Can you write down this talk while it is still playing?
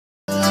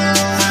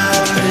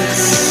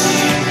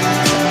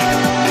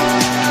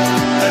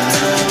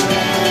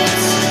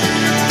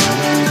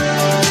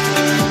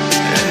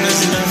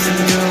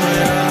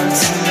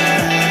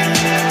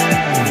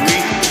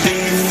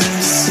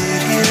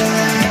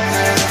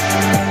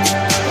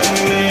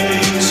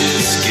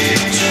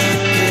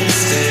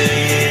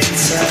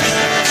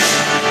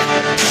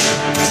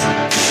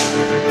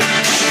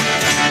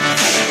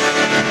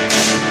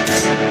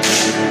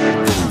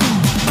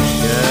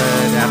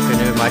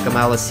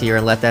Malice here,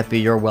 and let that be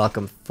your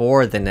welcome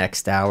for the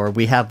next hour.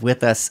 We have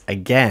with us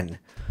again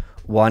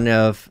one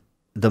of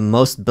the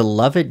most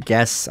beloved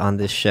guests on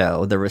this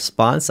show. The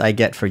response I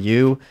get for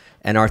you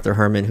and Arthur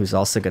Herman, who's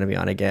also going to be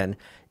on again,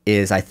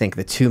 is, I think,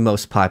 the two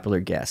most popular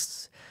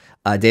guests.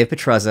 David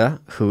Pietrusza,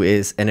 who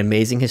is an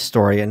amazing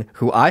historian,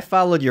 who I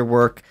followed your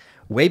work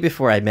way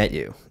before I met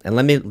you. And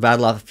let me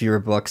rattle off a few of your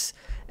books,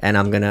 and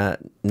I'm going to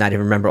not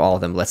even remember all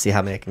of them. Let's see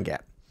how many I can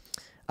get.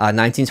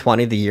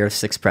 1920, the year of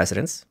 6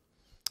 presidents.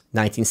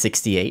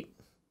 1968.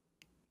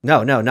 No,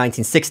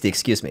 1960,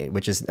 excuse me,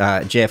 which is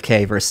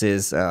JFK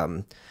versus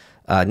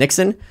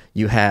Nixon.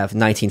 You have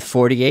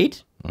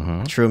 1948,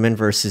 Truman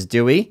versus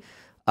Dewey.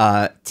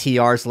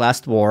 TR's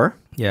Last War.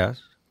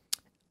 Yes.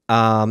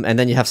 And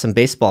then you have some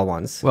baseball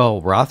ones. Well,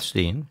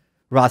 Rothstein.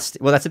 Well,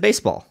 that's a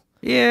baseball.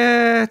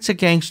 Yeah, it's a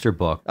gangster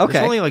book. Okay.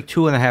 There's only like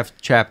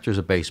 2.5 chapters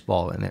of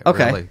baseball in it.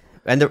 Okay.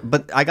 Really.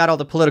 But I got all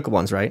the political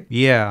ones, right?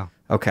 Yeah.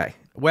 Okay.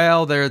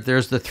 Well,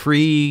 there's the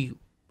 3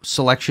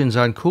 selections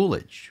on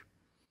Coolidge.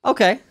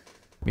 Okay.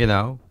 You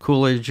know,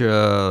 Coolidge,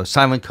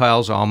 Silent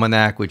Kyle's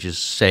Almanac, which is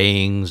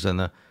sayings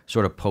and a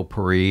sort of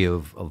potpourri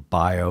of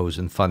bios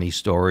and funny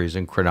stories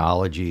and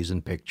chronologies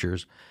and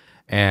pictures.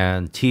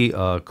 And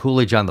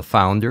Coolidge on the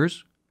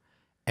Founders,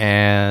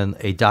 and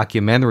a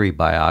documentary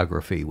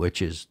biography,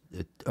 which is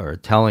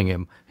telling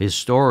him his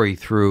story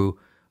through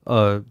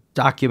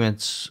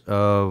documents,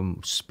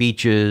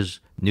 speeches,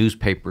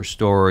 newspaper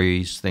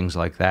stories, things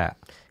like that.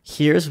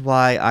 Here's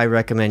why I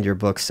recommend your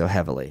books so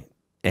heavily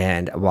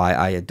and why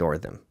I adore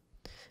them.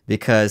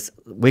 Because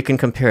we can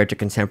compare it to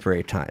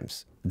contemporary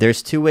times.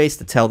 There's 2 ways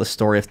to tell the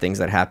story of things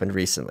that happened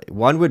recently.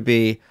 One would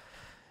be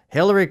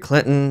Hillary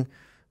Clinton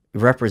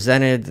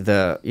represented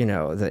the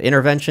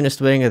interventionist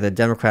wing of the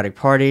Democratic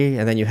Party,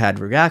 and then you had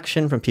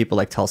reaction from people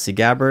like Tulsi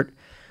Gabbard.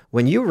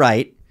 When you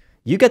write,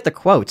 you get the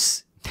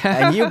quotes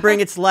and you bring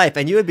its life,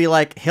 and you would be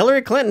like,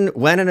 Hillary Clinton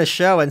went in a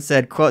show and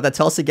said, quote, that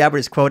Tulsi Gabbard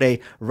is, quote, a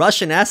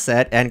Russian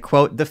asset and,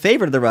 quote, the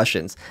favorite of the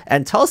Russians.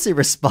 And Tulsi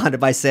responded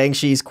by saying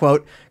she's,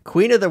 quote,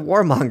 queen of the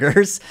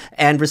warmongers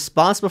and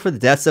responsible for the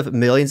deaths of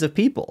millions of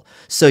people.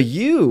 So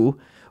you,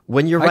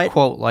 when you're I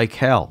quote like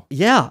hell.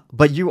 Yeah,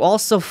 but you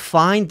also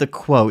find the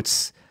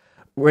quotes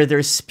where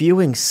they're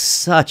spewing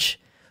such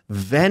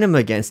venom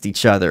against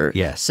each other.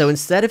 Yes. So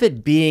instead of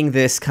it being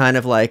this kind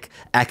of like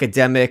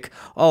academic,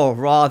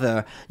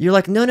 you're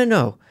like,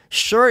 no.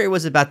 Sure, it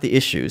was about the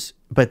issues,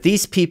 but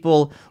these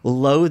people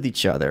loathe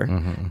each other.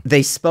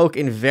 They spoke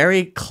in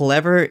very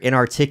clever,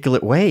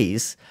 inarticulate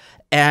ways.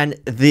 And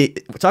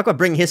talk about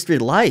bringing history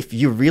to life.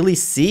 You really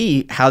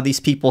see how these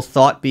people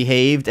thought,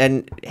 behaved,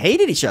 and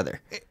hated each other.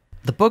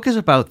 The book is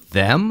about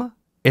them.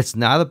 It's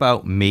not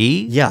about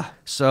me. Yeah.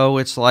 So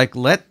it's like,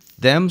 let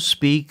them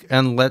speak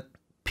and let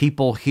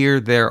people hear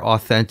their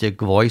authentic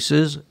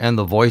voices and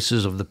the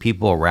voices of the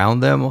people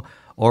around them,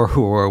 or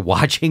who are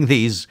watching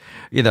these,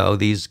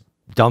 these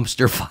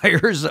dumpster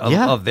fires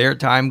of their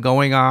time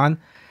going on.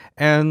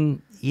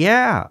 And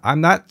yeah,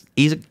 I'm not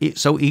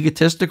so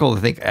egotistical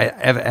to think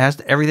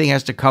everything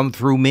has to come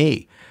through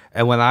me.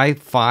 And when I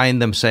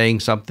find them saying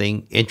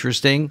something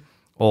interesting,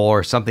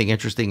 or something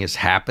interesting is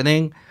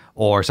happening,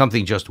 or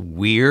something just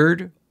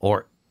weird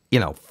or,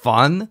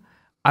 fun,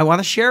 I want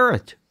to share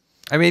it.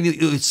 I mean,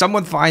 if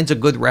someone finds a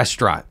good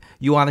restaurant,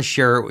 you want to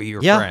share it with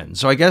your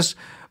friends. So I guess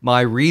my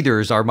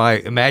readers are my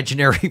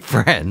imaginary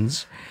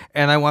friends,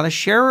 and I want to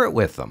share it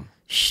with them.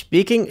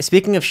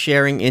 Speaking of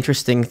sharing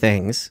interesting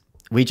things,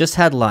 we just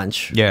had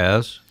lunch.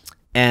 Yes.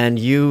 And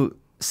you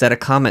said a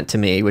comment to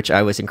me, which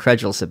I was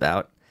incredulous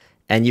about,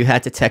 and you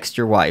had to text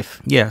your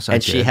wife. Yes, I did.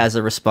 And she has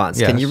a response.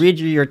 Yes. Can you read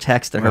your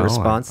text and her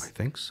response? I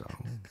think so.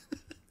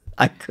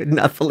 I could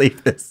not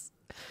believe this.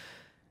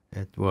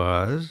 It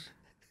was...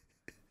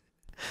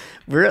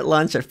 We're at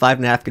lunch at 5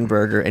 Napkin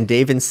Burger, and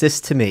Dave insists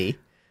to me.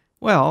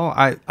 Well,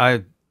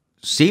 I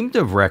seem to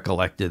have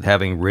recollected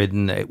having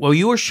ridden.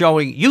 You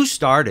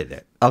started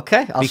it.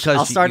 Okay,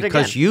 I'll start it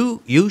again. Because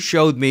you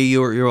showed me,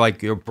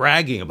 you're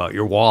bragging about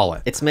your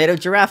wallet. It's made of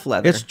giraffe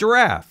leather. It's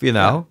giraffe,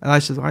 Yeah. And I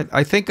said,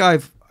 I think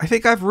I've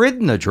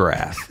ridden a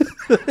giraffe.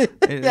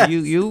 Yes.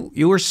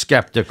 You were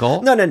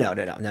skeptical. No.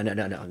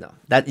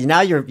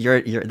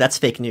 That's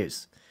fake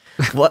news.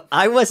 Well,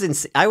 I was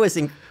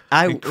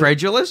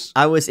incredulous?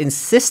 I was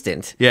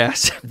insistent.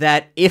 Yes.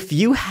 That if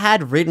you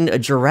had ridden a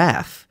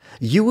giraffe,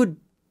 you would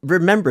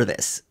remember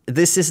this.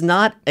 This is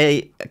not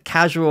a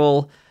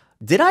casual.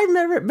 Did I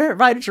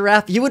ride a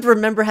giraffe? You would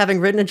remember having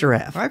ridden a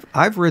giraffe.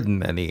 I've ridden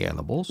many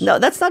animals. No,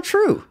 that's not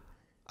true.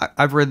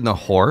 I've ridden a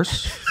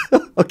horse.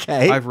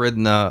 Okay. I've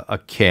ridden a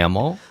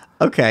camel.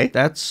 Okay.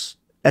 That's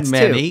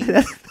many.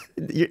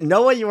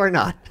 Noah, you are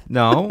not.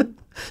 No.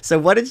 So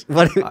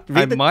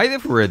I might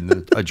have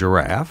ridden a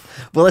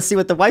giraffe. Well, let's see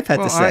what the wife had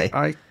to say.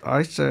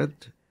 I said,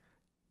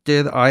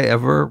 did I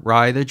ever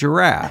ride a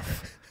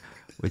giraffe?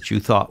 Which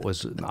you thought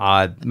was an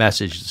odd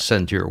message to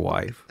send to your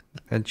wife.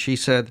 And she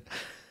said,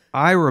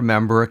 I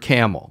remember a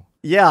camel.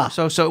 Yeah.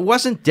 So it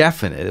wasn't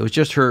definite. It was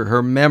just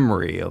her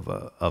memory of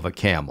a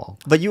camel.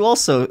 But you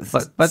also...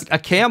 But a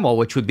camel,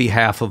 which would be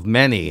half of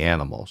many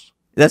animals.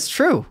 That's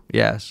true.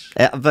 Yes.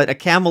 But a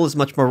camel is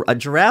much more. A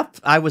giraffe,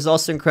 I was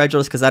also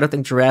incredulous because I don't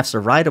think giraffes are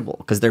rideable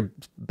because their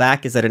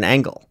back is at an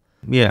angle.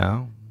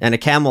 Yeah. And a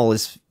camel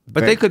is.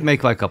 But they could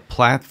make like a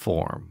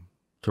platform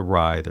to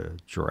ride a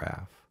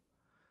giraffe.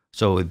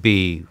 So it'd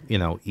be,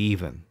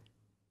 even.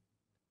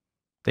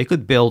 They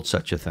could build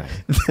such a thing.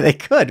 They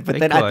could, but They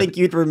then I could. think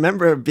you'd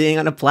remember being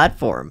on a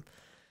platform.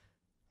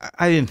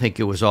 I didn't think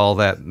it was all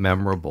that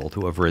memorable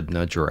to have ridden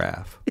a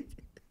giraffe.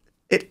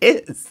 It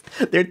is.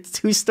 They're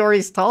 2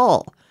 stories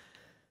tall.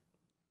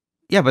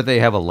 Yeah, but they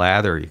have a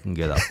ladder you can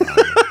get up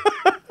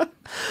on.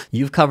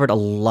 You've covered a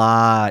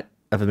lot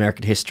of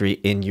American history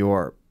in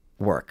your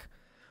work.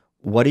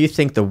 What do you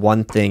think the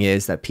one thing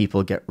is that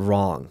people get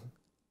wrong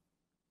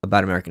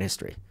about American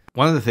history?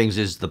 One of the things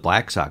is the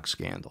Black Sox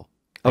scandal.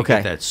 They Okay.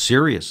 get that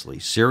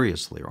seriously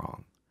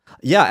wrong.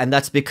 Yeah, and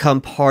that's become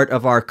part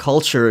of our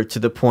culture to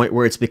the point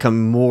where it's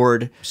become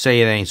moored.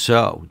 Say it ain't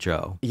so,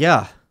 Joe.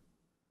 Yeah.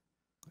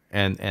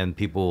 And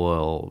people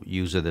will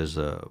use it as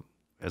a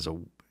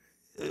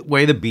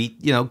way to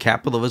beat,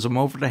 capitalism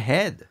over the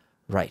head.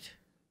 Right.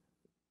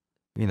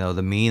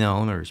 The mean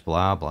owners,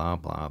 blah, blah,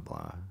 blah,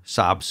 blah.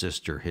 Sob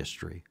sister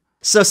history.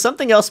 So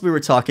something else we were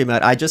talking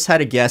about, I just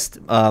had a guest,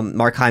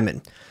 Mark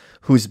Hyman,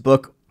 whose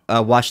book,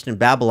 Washington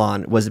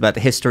Babylon, was about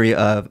the history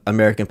of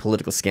American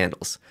political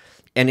scandals.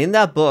 And in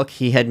that book,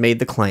 he had made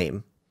the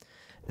claim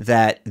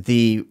that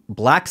the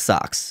Black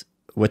Sox,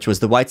 which was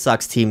the White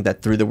Sox team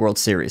that threw the World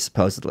Series,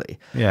 supposedly,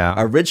 Yeah.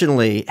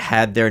 originally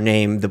had their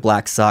name the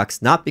Black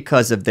Sox, not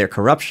because of their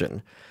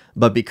corruption,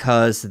 but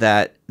because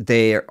that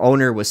their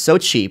owner was so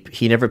cheap,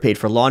 he never paid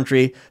for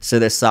laundry, so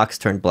their socks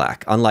turned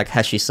black, unlike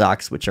Heshy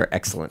socks, which are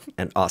excellent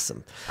and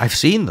awesome. I've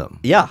seen them.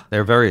 Yeah.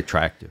 They're very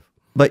attractive.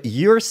 But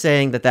you're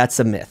saying that that's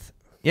a myth.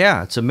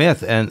 Yeah, it's a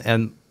myth.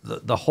 And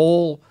the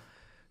whole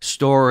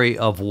story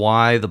of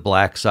why the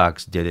Black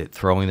Sox did it,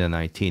 throwing the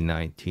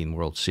 1919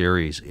 World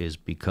Series, is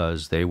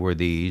because they were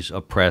these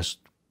oppressed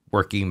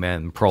working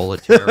men,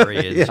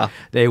 proletarians. Yeah.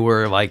 They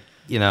were like,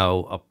 they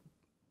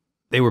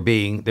were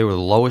the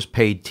lowest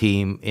paid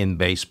team in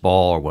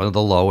baseball, or one of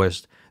the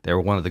lowest. They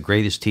were one of the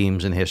greatest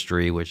teams in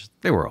history, which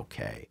they were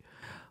okay.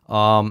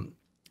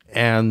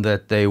 And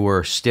that they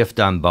were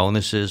stiffed on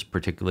bonuses,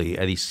 particularly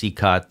Eddie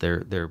Seacott,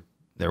 their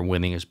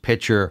winningest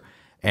pitcher.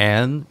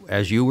 And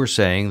as you were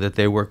saying, that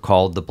they were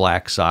called the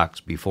Black Sox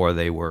before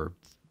they were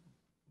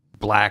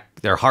black.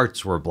 Their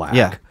hearts were black.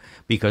 Yeah.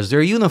 Because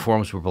their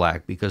uniforms were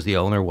black, because the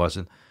owner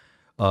wasn't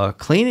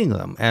cleaning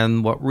them.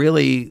 And what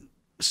really,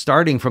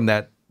 starting from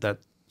that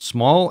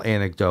small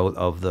anecdote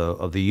of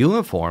the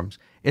uniforms,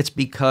 it's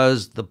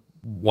because the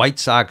White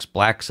Sox,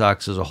 Black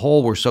Sox as a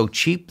whole were so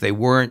cheap, they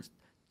weren't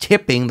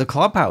tipping the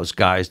clubhouse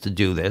guys to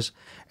do this.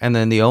 And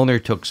then the owner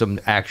took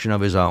some action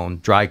of his own,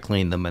 dry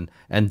cleaned them,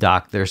 and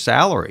docked their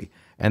salary.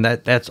 And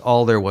that's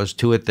all there was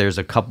to it. There's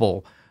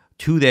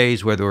 2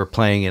 days where they were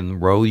playing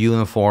in row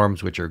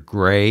uniforms, which are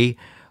gray,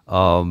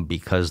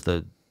 because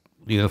the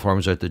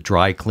uniforms are at the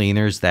dry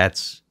cleaners.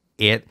 That's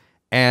it.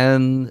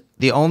 And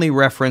the only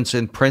reference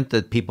in print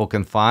that people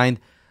can find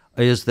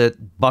is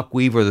that Buck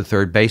Weaver, the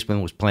third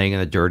baseman, was playing in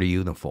a dirty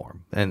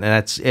uniform. And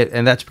that's it.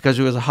 And that's because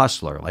he was a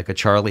hustler, like a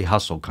Charlie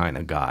Hustle kind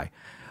of guy.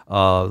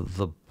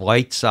 The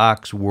White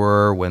Sox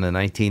were, when the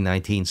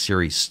 1919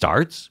 series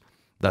starts,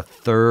 the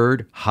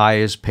 3rd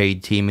highest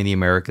paid team in the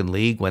American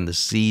League. When the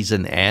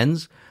season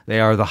ends, they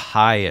are the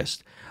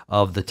highest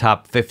of the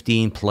top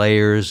 15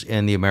 players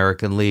in the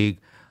American League.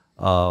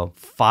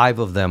 5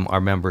 of them are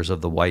members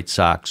of the White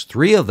Sox.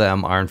 3 of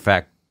them are, in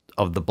fact,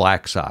 of the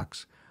Black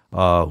Sox,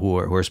 who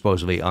are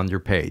supposedly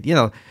underpaid.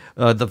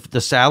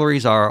 The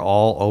salaries are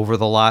all over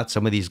the lot.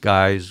 Some of these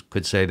guys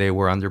could say they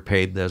were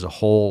underpaid. As a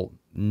whole,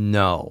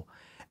 no.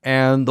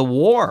 And the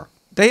war,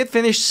 they had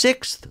finished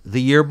 6th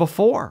the year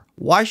before.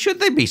 Why should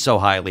they be so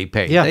highly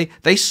paid? Yeah.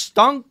 They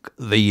stunk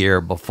the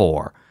year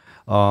before.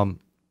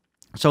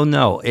 So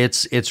no,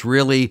 it's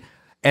really,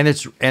 and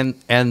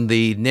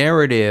the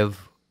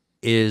narrative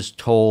is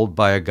told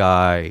by a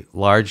guy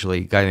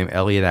named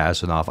Elliot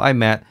Asanoff. I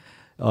met,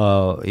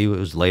 he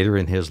was later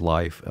in his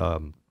life.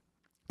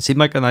 Seemed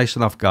like a nice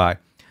enough guy,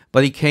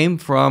 but he came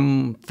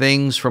from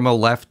things from a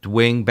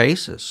left-wing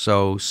basis.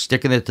 So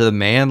sticking it to the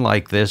man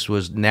like this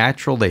was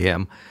natural to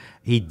him.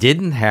 He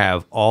didn't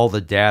have all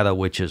the data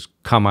which has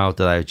come out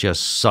that I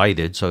just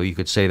cited, so you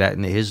could say that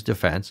in his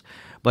defense.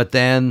 But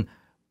then,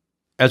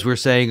 as we're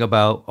saying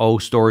about,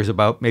 stories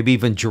about maybe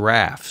even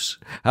giraffes,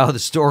 how the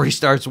story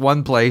starts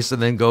one place and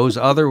then goes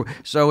other.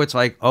 So it's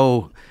like,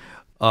 Charlie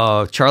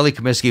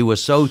Comiskey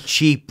was so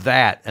cheap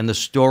that, and the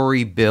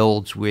story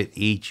builds with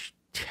each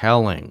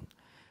telling.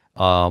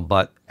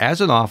 But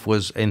Asanoff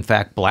was, in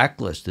fact,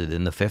 blacklisted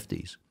in the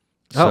 50s.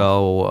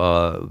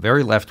 So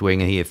very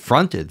left-wing, and he had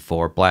fronted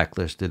for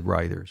blacklisted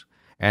writers.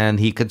 And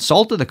he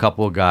consulted a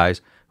couple of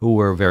guys who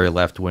were very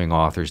left-wing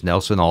authors,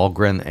 Nelson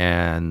Algren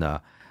and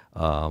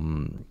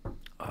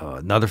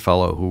another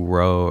fellow who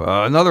wrote,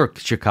 another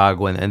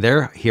Chicagoan, and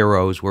their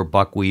heroes were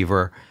Buck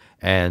Weaver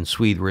and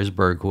Swede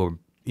Risberg, who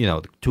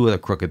were, 2 of the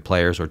crooked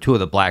players, or 2 of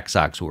the Black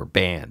Sox who were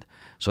banned.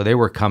 So they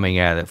were coming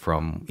at it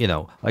from,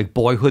 like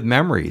boyhood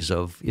memories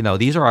of,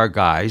 these are our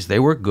guys. They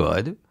were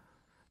good.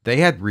 They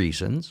had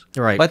reasons.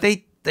 Right. But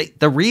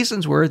the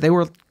reasons were they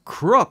were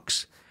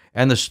crooks.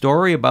 And the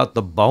story about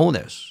the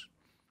bonus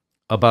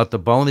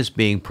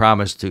being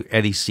promised to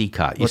Eddie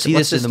Seacott. You see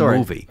this in the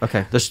movie.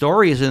 Okay. The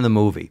story is in the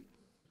movie.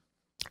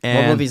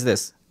 And what movie is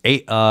this?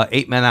 Eight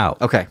Men Out.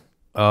 Okay.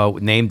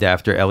 Named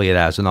after Elliot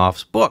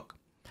Asinoff's book.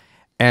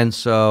 And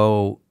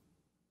so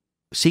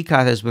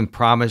Seacott has been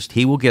promised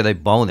he will get a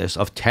bonus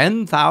of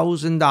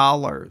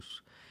 $10,000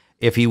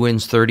 if he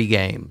wins 30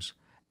 games.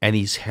 And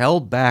he's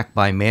held back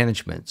by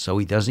management, so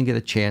he doesn't get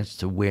a chance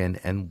to win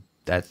in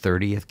that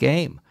 30th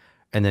game.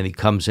 And then he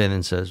comes in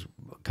and says,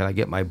 can I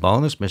get my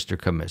bonus, Mr.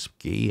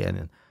 Comiskey?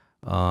 And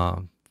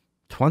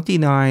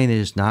 29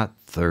 is not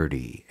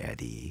 30,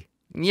 Eddie.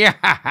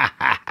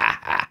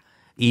 Yeah.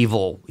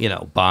 Evil,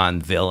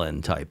 Bond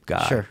villain type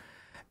guy. Sure.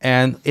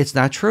 And it's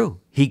not true.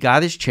 He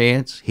got his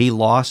chance. He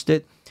lost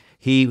it.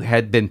 He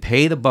had been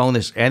paid a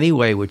bonus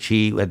anyway, which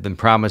he had been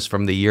promised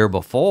from the year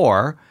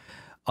before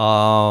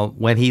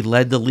when he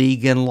led the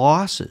league in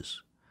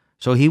losses.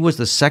 So he was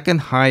the second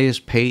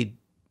highest paid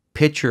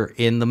pitcher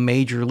in the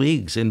major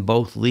leagues, in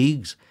both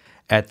leagues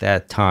at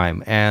that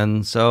time.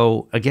 And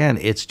so, again,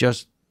 it's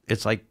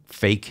like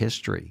fake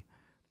history.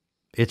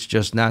 It's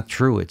just not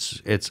true.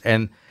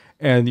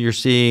 And you're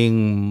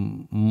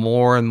seeing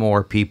more and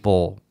more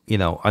people,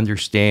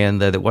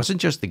 understand that it wasn't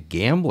just the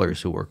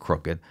gamblers who were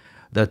crooked,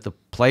 that the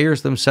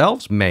players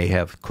themselves may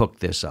have cooked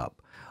this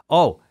up.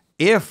 Oh,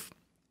 if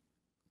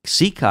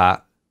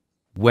Seacott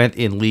went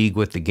in league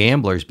with the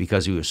gamblers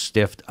because he was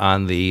stiffed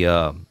on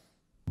the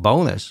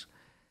bonus,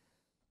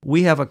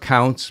 we have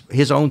accounts,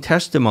 his own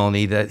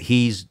testimony, that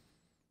he's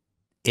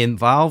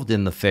involved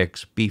in the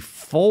fix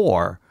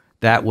before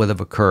that would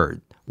have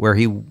occurred, where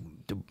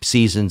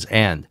seasons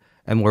end.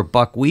 And where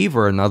Buck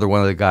Weaver, another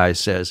one of the guys,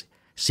 says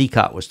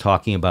Seacott was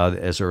talking about it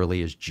as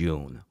early as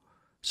June.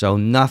 So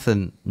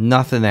nothing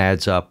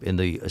adds up in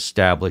the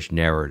established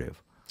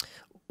narrative.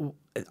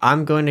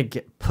 I'm going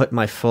to put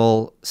my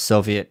full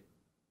Soviet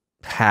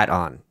hat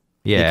on.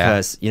 Yeah.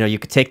 Because, you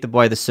could take the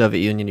boy of the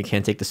Soviet Union. You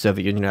can't take the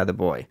Soviet Union out of the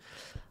boy.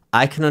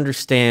 I can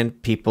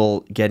understand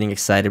people getting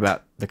excited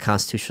about the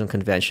Constitutional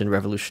Convention,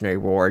 Revolutionary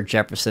War,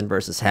 Jefferson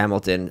versus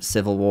Hamilton,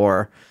 Civil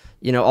War,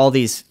 all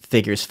these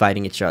figures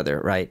fighting each other,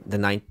 right?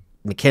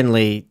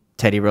 McKinley,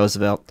 Teddy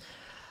Roosevelt.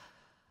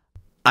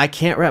 I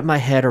can't wrap my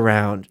head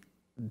around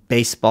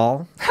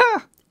baseball,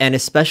 and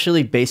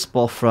especially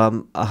baseball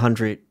from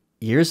 100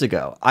 years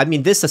ago. I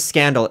mean, this is a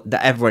scandal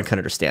that everyone can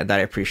understand, that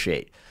I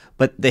appreciate.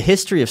 But the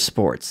history of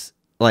sports,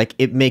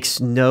 it makes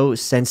no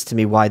sense to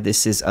me why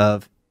this is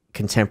of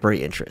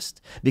contemporary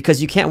interest,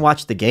 because you can't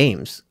watch the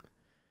games.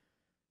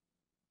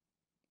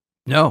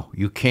 No,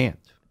 you can't.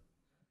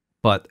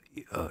 But,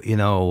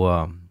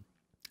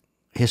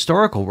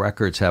 historical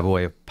records have a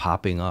way of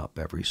popping up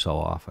every so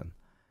often.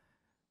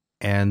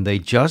 And they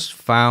just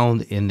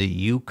found in the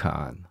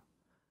Yukon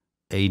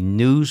a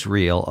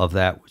newsreel of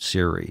that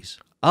series.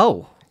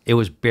 Oh. It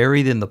was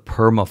buried in the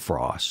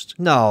permafrost.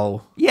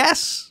 No.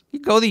 Yes. You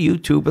go to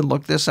YouTube and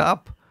look this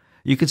up.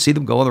 You can see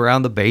them going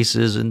around the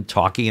bases and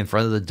talking in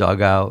front of the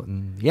dugout.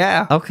 And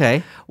yeah.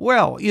 Okay.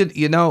 Well,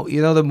 you know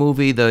the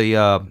movie,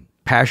 The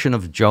Passion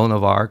of Joan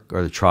of Arc,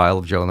 or The Trial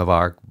of Joan of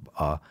Arc,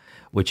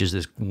 which is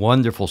this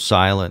wonderful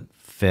silent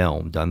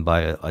film done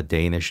by a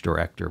Danish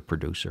director,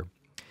 producer.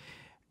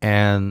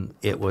 And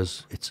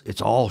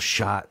it's all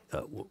shot.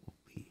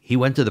 He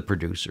went to the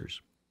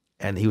producers,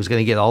 and he was going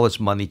to get all this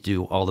money to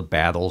do all the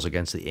battles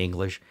against the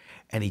English,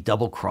 and he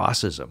double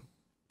crosses them.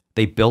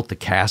 They built the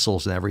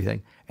castles and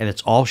everything, and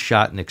it's all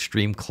shot in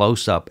extreme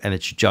close up, and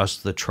it's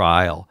just the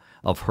trial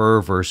of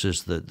her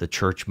versus the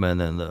churchmen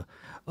and the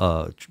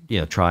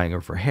trying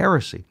her for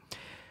heresy.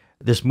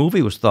 This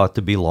movie was thought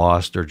to be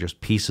lost, or just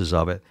pieces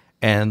of it.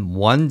 And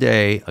one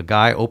day, a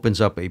guy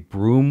opens up a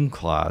broom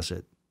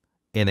closet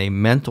in a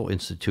mental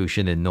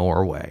institution in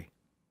Norway,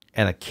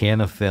 and a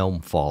can of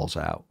film falls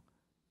out.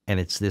 And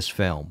it's this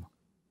film.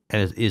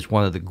 And it is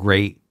one of the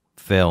great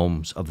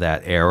films of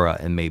that era,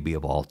 and maybe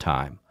of all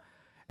time.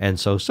 And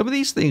so some of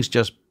these things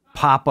just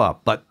pop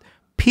up. But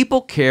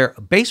people care.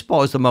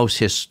 Baseball is the most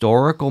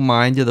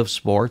historical-minded of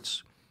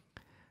sports.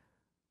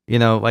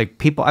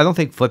 People, I don't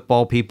think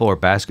football people or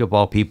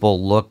basketball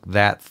people look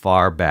that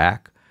far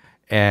back.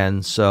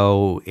 And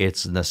so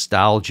it's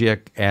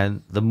nostalgic.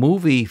 And the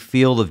movie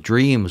Field of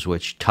Dreams,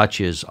 which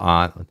touches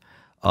on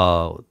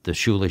the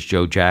Shoeless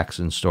Joe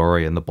Jackson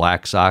story and the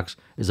Black Sox,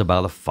 is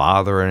about a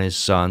father and his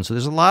son. So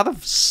there's a lot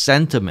of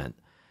sentiment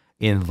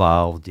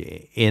involved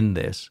in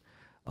this.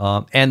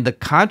 And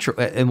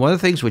one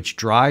of the things which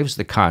drives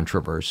the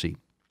controversy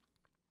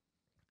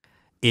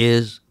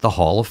is the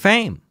Hall of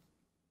Fame.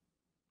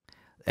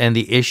 And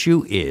the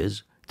issue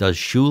is, does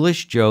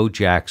Shoeless Joe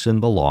Jackson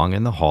belong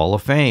in the Hall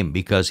of Fame?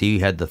 Because he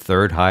had the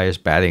third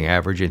highest batting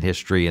average in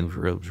history and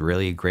was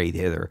really a great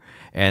hitter.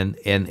 And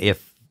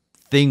if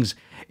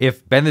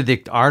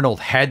Benedict Arnold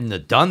hadn't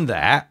have done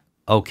that,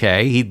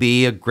 okay, he'd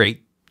be a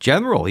great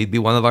general. He'd be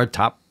one of our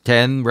top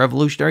 10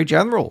 revolutionary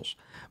generals.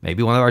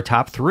 maybe one of our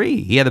top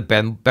 3. He had a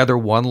better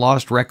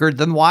one-loss record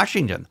than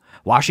Washington.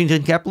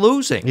 Washington kept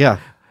losing. Yeah.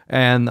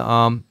 And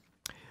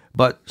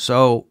but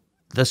so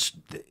this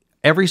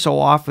every so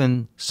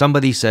often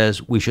somebody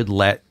says we should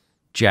let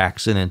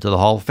Jackson into the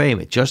Hall of Fame.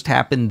 It just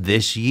happened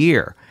this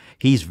year.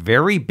 He's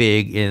very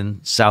big in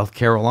South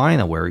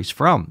Carolina, where he's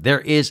from.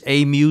 There is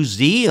a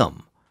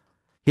museum.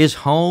 His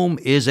home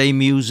is a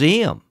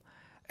museum.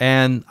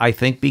 And I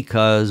think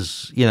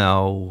because,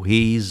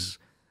 he's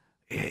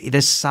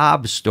this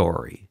sob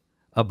story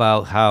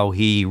about how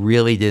he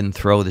really didn't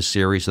throw the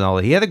series and all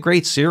that. He had a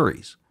great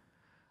series,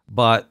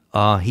 but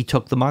he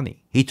took the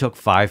money. He took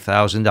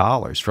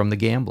 $5,000 from the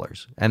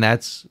gamblers, and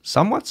that's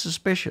somewhat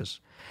suspicious.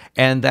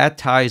 And that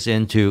ties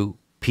into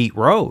Pete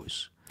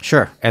Rose.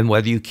 Sure. And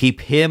whether you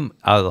keep him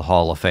out of the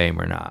Hall of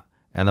Fame or not,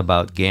 and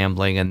about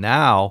gambling. And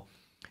now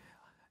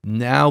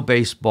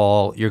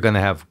baseball, you're going to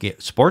have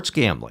sports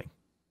gambling.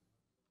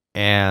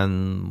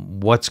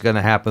 And what's going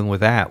to happen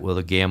with that? Will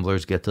the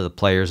gamblers get to the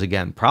players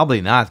again?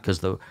 Probably not, because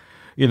the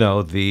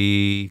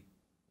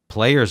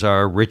players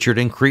are richer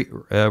than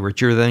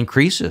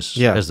Croesus,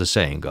 as the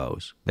saying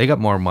goes. They got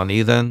more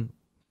money than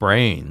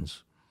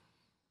brains.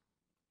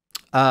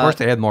 Of course,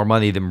 they had more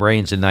money than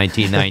brains in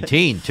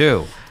 1919,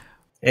 too.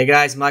 Hey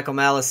guys, Michael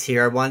Malice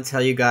here. I want to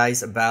tell you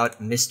guys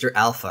about Mr.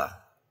 Alpha.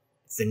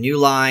 It's a new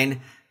line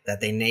that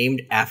they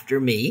named after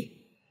me,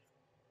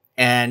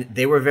 and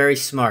they were very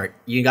smart.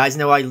 You guys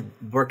know I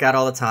work out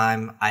all the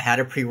time. I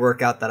had a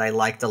pre-workout that I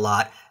liked a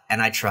lot,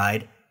 and I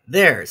tried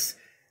theirs.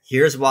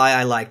 Here's why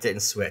I liked it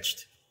and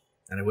switched.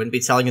 And I wouldn't be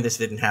telling you this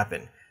didn't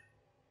happen.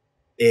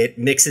 It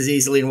mixes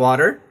easily in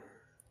water.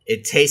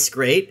 It tastes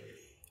great.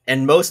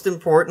 And most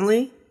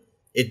importantly,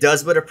 it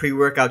does what a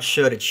pre-workout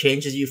should. It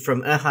changes you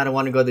from, I don't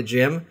want to go to the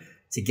gym,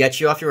 to get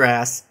you off your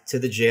ass to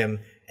the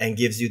gym and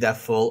gives you that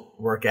full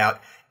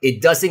workout.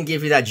 It doesn't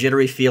give you that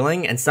jittery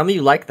feeling, and some of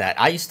you like that.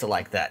 I used to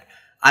like that.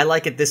 I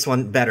like this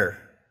one better.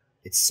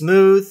 It's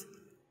smooth,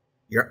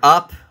 you're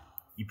up,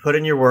 you put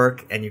in your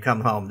work, and you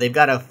come home. They've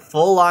got a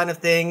full line of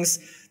things.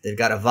 They've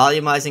got a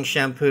volumizing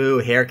shampoo,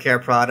 hair care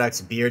products,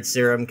 beard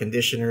serum,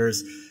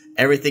 conditioners,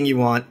 everything you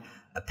want,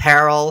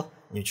 apparel,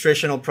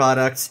 nutritional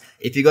products.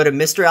 If you go to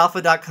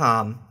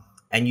MrAlpha.com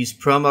and use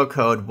promo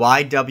code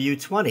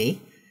YW20,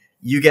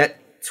 you get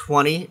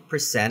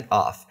 20%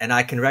 off. And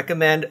I can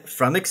recommend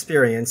from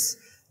experience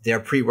their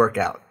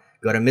pre-workout.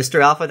 Go to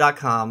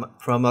MrAlpha.com,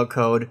 promo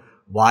code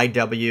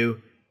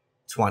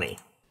YW20.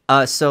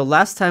 So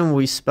last time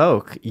we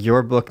spoke,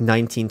 your book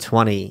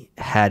 1920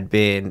 had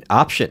been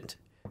optioned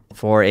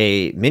for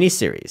a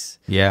miniseries.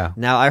 Yeah.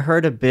 Now, I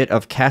heard a bit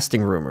of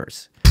casting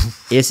rumors.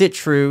 Is it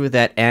true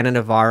that Anna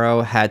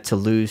Navarro had to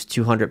lose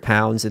 200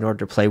 pounds in order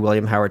to play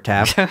William Howard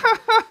Taft?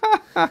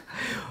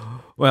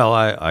 Well,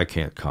 I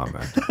can't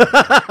comment.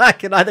 I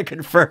can either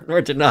confirm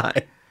or deny.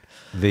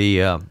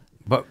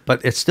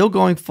 But it's still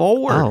going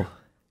forward. Oh.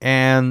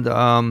 And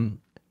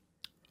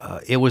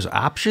it was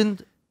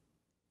optioned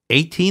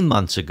 18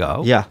 months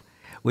ago. Yeah.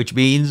 Which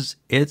means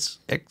it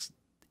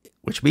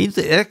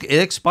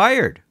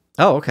expired.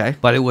 Oh, okay.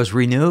 But it was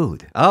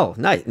renewed. Oh,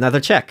 nice. Another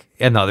check.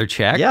 Another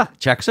check. Yeah.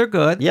 Checks are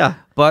good. Yeah.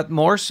 But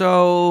more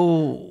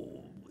so,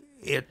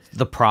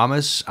 the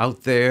promise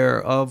out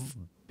there of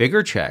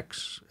bigger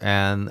checks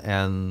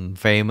and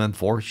fame and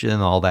fortune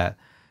and all that.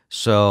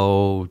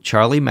 So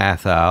Charlie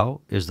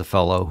Mathau is the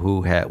fellow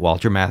who had,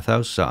 Walter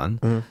Mathau's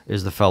son,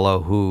 is the fellow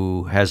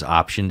who has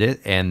optioned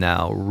it and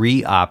now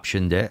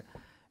re-optioned it.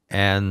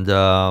 And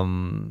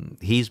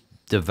he's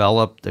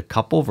developed a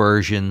couple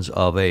versions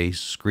of a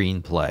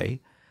screenplay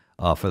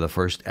for the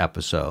first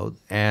episode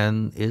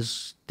and is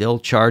still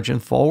charging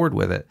forward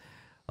with it.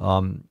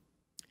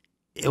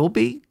 It will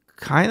be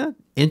kind of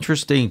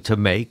interesting to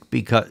make,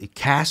 because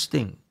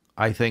casting,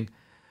 I think,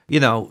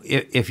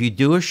 if you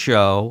do a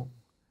show,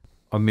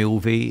 a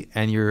movie,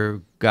 and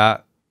you've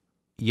got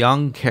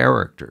young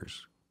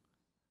characters,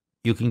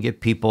 you can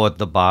get people at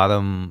the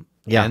bottom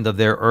end of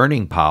their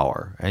earning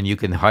power, and you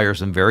can hire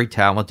some very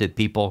talented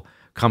people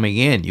coming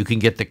in. You can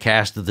get the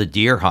cast of The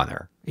Deer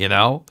Hunter,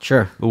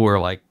 Sure. who are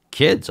like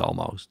kids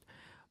almost.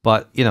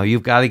 But,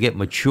 you've got to get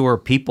mature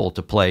people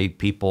to play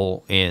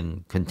people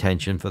in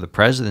contention for the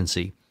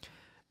presidency.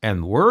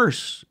 And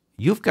worse,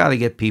 you've got to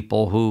get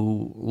people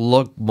who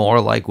look more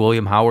like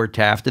William Howard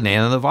Taft and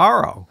Anna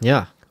Navarro.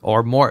 Yeah.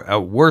 Or more,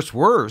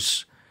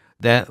 worse,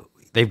 that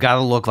they've got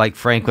to look like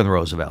Franklin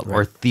Roosevelt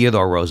or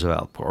Theodore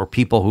Roosevelt, or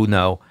people who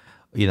know,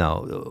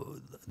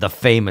 the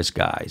famous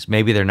guys.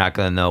 Maybe they're not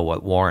going to know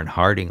what Warren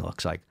Harding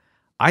looks like.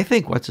 I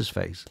think, what's his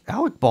face?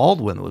 Alec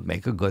Baldwin would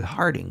make a good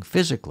Harding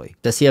physically.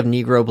 Does he have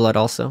Negro blood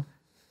also?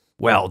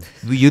 Well,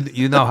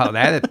 you know how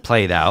that had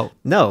played out.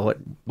 No.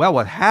 Well,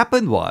 what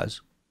happened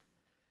was,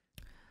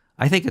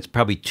 I think it's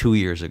probably 2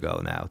 years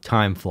ago now.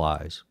 Time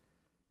flies.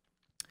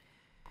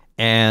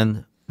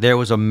 And there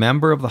was a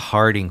member of the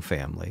Harding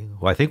family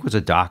who I think was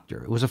a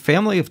doctor. It was a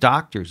family of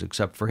doctors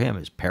except for him.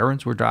 His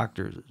parents were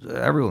doctors.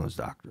 Everyone was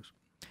doctors.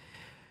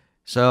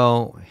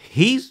 So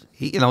he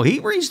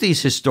reads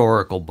these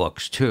historical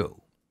books too.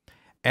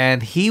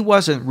 And he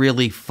wasn't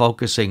really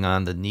focusing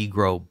on the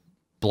Negro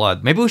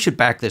blood. Maybe we should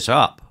back this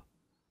up.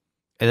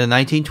 In the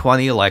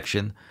 1920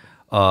 election,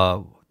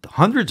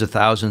 hundreds of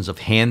thousands of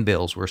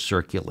handbills were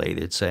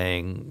circulated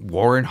saying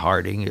Warren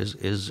Harding is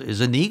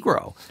a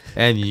Negro,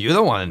 and you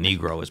don't want a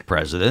Negro as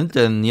president.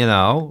 And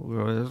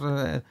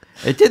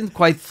it didn't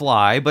quite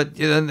fly, but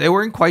they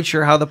weren't quite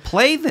sure how to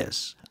play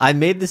this. I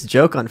made this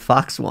joke on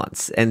Fox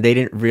once, and they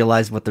didn't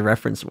realize what the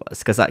reference was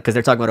because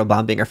they're talking about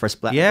Obama being our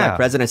first black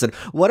president. I said,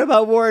 "What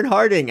about Warren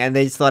Harding?" And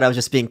they thought I was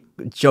just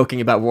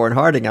joking about Warren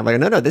Harding. I'm like,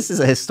 "No, this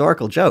is a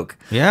historical joke."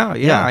 Yeah.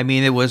 I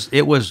mean, it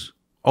was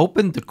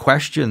open to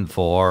question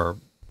for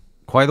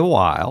quite a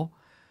while.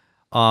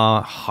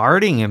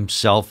 Harding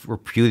himself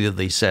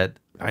reputedly said,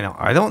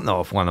 I don't know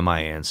if one of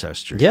my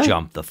ancestors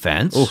jumped the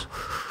fence.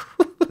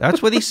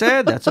 That's what he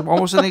said. That's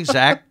almost an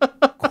exact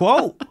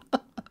quote.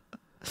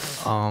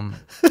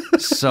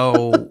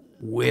 So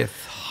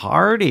with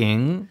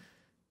Harding,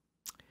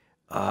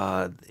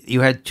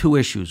 you had two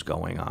issues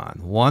going on.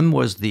 One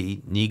was the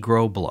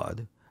Negro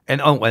blood.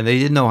 And they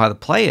didn't know how to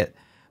play it,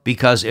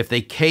 because if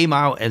they came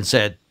out and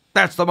said,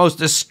 that's the most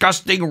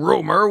disgusting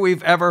rumor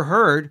we've ever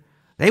heard,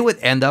 they would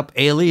end up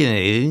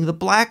alienating the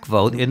black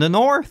vote in the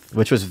North.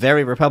 Which was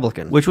very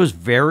Republican.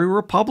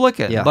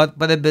 Yeah.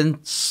 But had been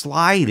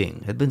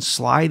sliding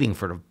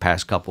for the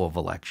past couple of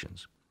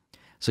elections.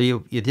 So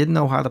you didn't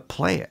know how to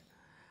play it.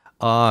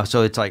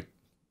 So it's like,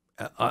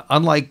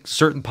 unlike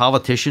certain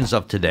politicians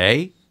of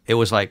today, it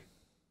was like,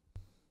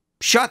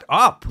 shut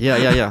up.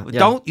 Yeah.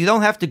 You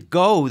don't have to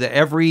go to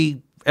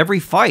every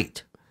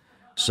fight.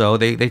 So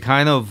they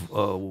kind of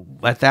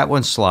let that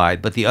one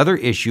slide. But the other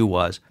issue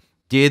was,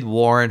 did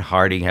Warren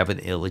Harding have an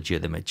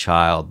illegitimate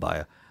child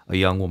by a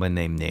young woman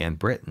named Nan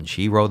Britton?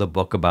 She wrote a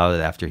book about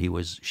it after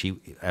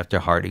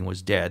Harding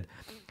was dead.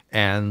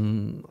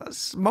 And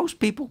most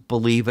people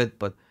believe it,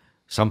 but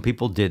some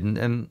people didn't.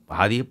 And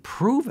how do you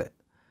prove it?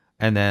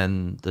 And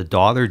then the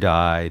daughter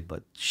died,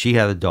 but she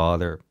had a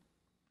daughter.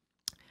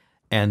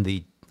 And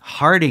the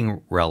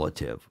Harding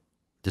relative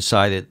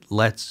decided,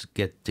 let's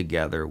get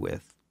together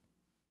with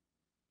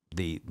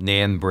the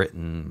Nan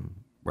Britton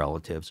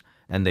relatives,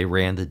 and they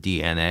ran the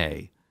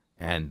DNA,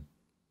 and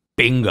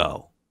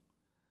bingo,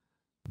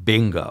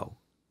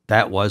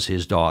 that was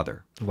his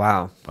daughter.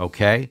 Wow.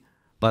 Okay?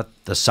 But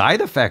the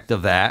side effect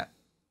of that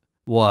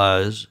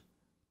was,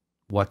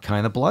 what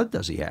kind of blood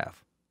does he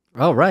have?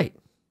 Oh, right.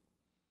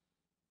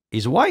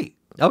 He's white.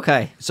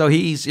 Okay. So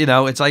he's,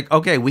 it's like,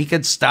 okay, we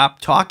could stop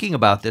talking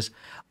about this.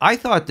 I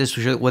thought this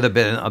would have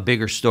been a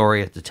bigger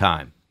story at the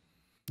time.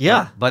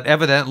 Yeah. But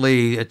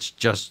evidently it's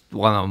just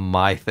one of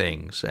my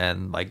things,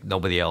 and like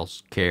nobody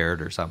else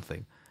cared or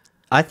something.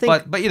 I think,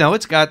 but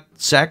it's got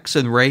sex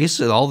and race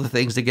and all the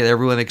things that get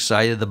everyone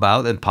excited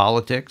about, and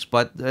politics,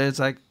 but it's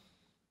like,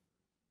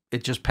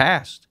 it just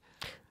passed.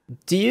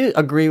 Do you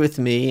agree with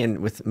me and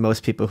with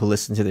most people who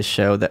listen to the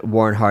show that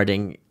Warren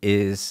Harding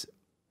is,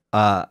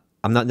 no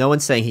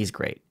one's saying he's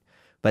great,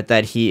 but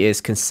that he is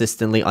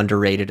consistently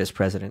underrated as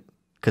president?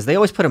 Because they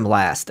always put him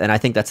last, and I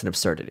think that's an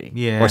absurdity.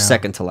 Yeah. Or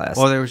second to last.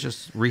 Well, there was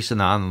just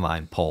recent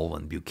online poll,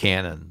 and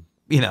Buchanan,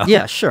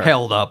 yeah, sure,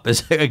 held up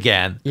as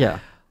again. Yeah.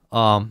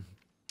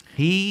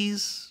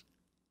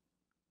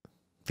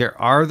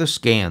 There are the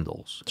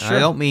scandals. Sure. I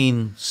don't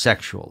mean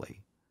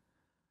sexually,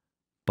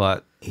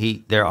 but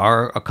there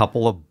are a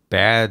couple of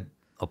bad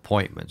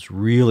appointments,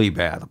 really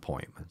bad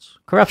appointments.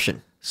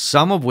 Corruption.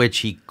 Some of which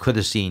he could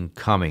have seen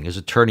coming. As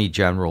Attorney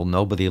General,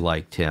 nobody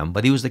liked him,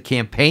 but he was the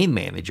campaign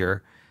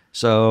manager.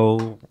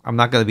 So I'm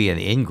not going to be an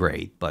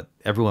ingrate, but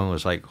everyone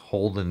was like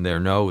holding their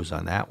nose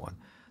on that one.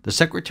 The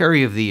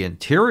Secretary of the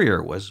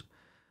Interior was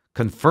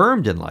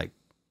confirmed in like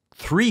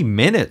 3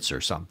 minutes or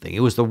something.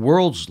 It was the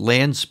world's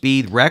land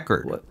speed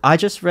record. I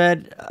just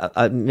read,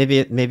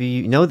 maybe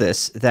you know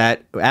this,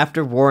 that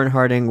after Warren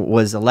Harding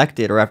was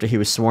elected, or after he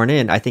was sworn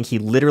in, I think he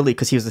literally,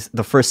 because he was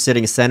the first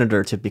sitting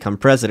senator to become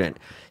president,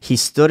 he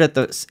stood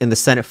in the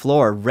Senate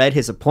floor, read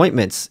his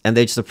appointments, and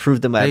they just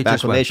approved them by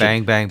acclamation. They just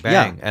went bang, bang,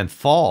 bang. Yeah. And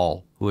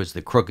Fall, who was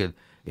the crooked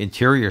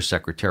Interior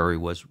Secretary,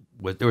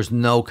 there was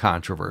no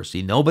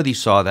controversy. Nobody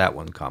saw that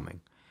one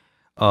coming.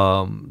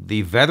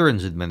 The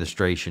Veterans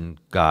Administration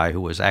guy,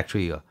 who was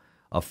actually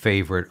a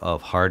favorite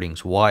of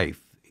Harding's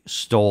wife,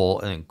 stole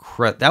an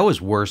incredible... That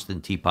was worse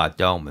than Teapot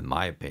Dome, in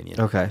my opinion.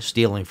 Okay.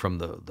 Stealing from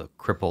the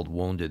crippled,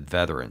 wounded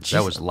veterans. Jeez,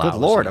 that was lousy.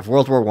 Good Lord, of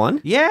World War I?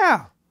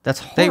 Yeah. That's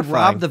horrifying. They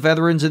robbed the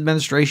Veterans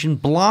Administration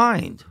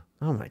blind.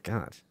 Oh, my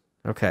God.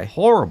 Okay.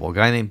 Horrible. A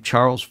guy named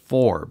Charles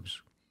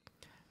Forbes.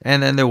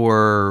 And then there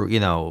were,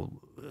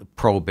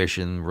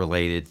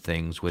 prohibition-related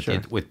things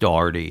with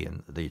Daugherty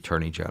and the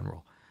Attorney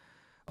General.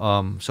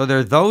 So there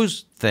are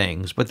those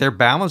things, but they're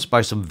balanced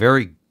by some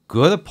very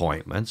good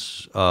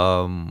appointments,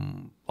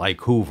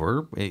 like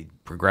Hoover,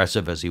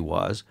 progressive as he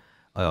was,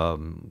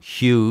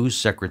 Hughes,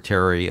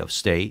 Secretary of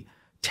State,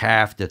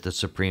 Taft at the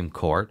Supreme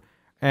Court,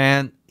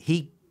 and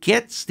he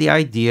gets the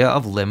idea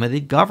of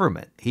limited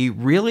government. He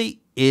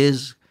really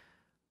is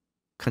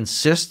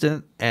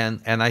consistent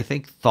and I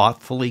think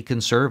thoughtfully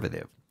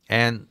conservative.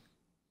 And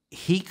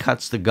he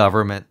cuts the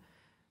government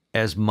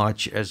as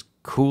much as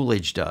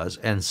Coolidge does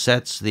and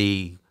sets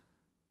the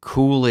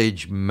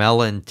Coolidge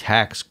melon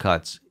tax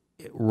cuts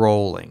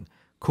rolling.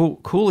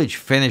 Coolidge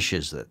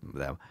finishes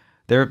them.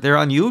 They're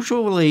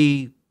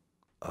unusually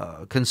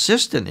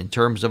consistent in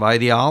terms of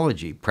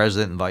ideology,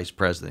 president and vice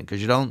president,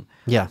 because you don't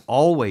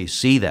always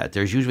see that.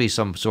 There's usually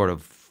some sort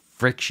of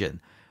friction,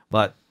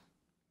 but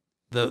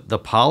the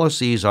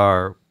policies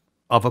are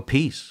of a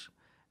piece,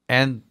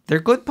 and they're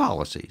good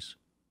policies.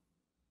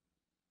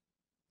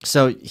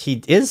 So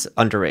he is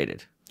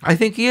underrated. I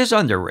think he is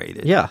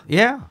underrated. Yeah.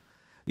 Yeah.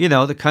 You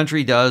know, the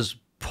country does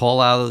pull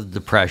out of the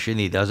Depression.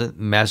 He doesn't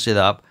mess it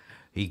up.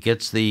 He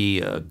gets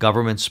the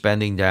government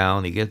spending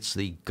down. He gets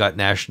the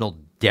national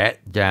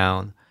debt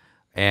down.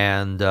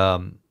 And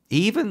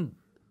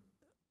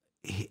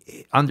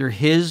under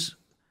his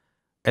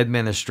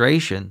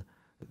administration,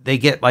 they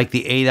get like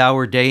the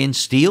 8-hour day in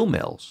steel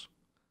mills.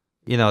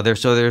 You know,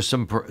 there's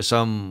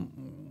some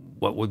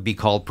what would be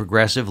called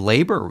progressive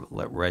labor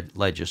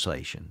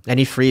legislation. And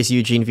he frees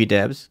Eugene V.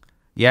 Debs.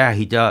 Yeah,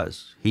 he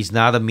does. He's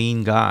not a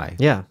mean guy.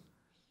 Yeah.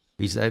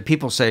 He's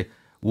people say,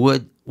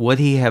 would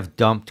he have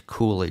dumped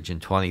Coolidge in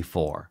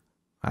 24?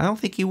 I don't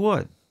think he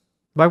would.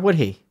 Why would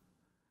he?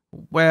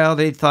 Well,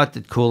 they thought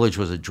that Coolidge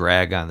was a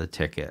drag on the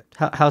ticket.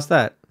 How's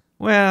that?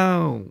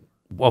 Well,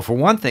 for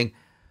one thing,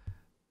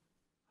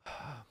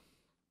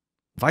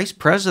 vice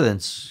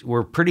presidents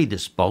were pretty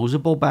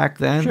disposable back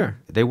then. Sure.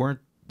 They weren't,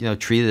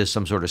 treated as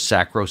some sort of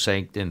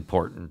sacrosanct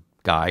important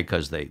guy,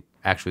 because they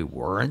actually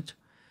weren't.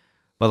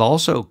 But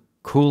also,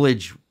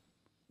 Coolidge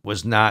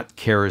was not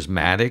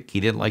charismatic. He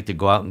didn't like to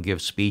go out and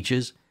give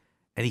speeches.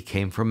 And he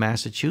came from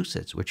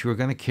Massachusetts, which you were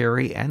going to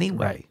carry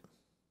anyway. Right.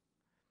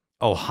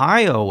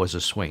 Ohio was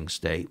a swing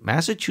state.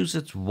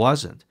 Massachusetts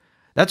wasn't.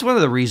 That's one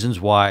of the reasons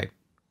why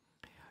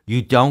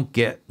you don't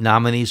get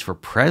nominees for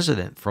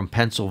president from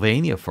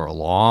Pennsylvania for a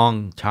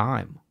long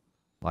time,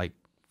 like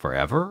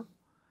forever,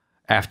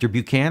 after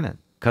Buchanan,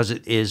 because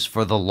it is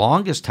for the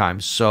longest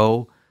time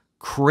so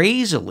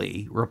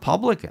crazily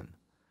Republican.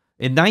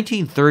 In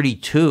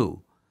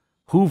 1932,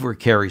 Hoover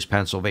carries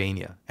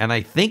Pennsylvania, and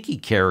I think he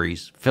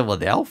carries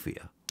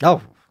Philadelphia.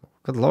 Oh,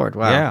 good Lord.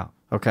 Wow. Yeah.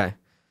 Okay.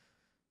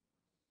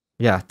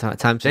 Yeah,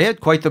 times. They had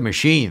quite the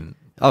machine.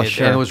 Oh,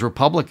 sure. And it was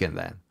Republican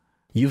then.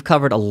 You've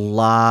covered a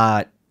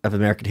lot of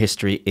American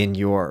history in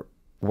your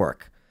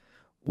work.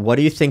 What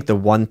do you think the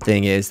one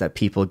thing is that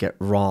people get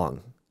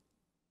wrong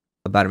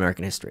about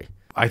American history?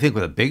 I think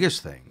the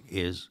biggest thing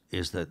is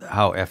that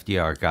how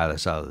FDR got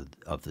us out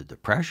of the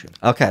Depression.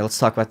 Okay, let's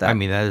talk about that. I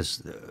mean, that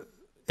is,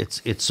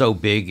 it's so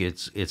big,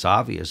 it's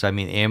obvious. I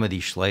mean,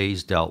 Amity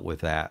Shlaes dealt with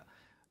that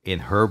in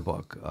her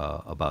book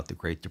about the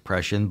Great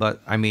Depression.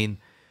 But I mean,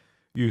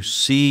 you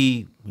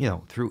see,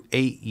 through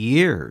 8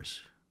 years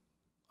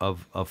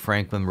of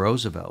Franklin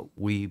Roosevelt,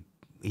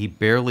 he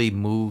barely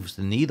moves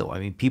the needle. I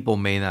mean, people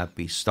may not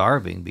be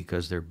starving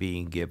because they're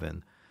being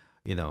given,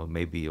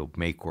 maybe a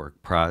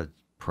make-work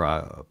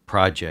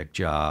project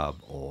job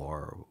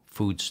or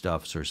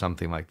foodstuffs or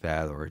something like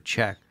that, or a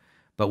check.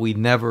 But we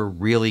never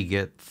really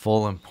get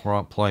full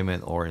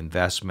employment or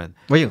investment.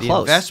 Well, you're the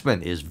close.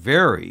 Investment is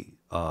very,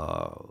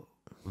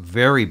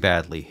 very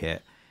badly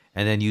hit.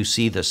 And then you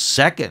see the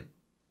second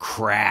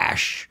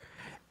crash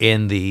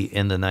in the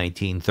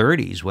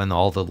 1930s when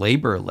all the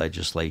labor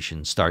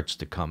legislation starts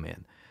to come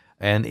in.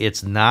 And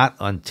it's not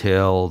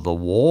until the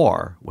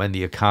war when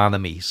the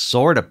economy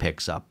sort of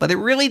picks up, but it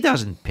really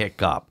doesn't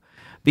pick up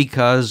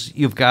because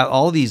you've got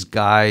all these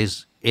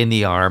guys in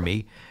the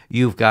army.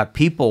 You've got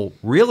people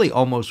really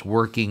almost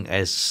working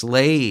as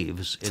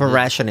slaves for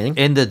rationing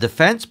in the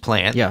defense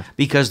plant,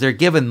 because they're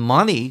given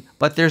money,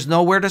 but there's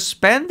nowhere to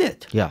spend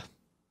it. Yeah.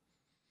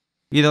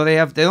 They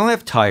don't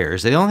have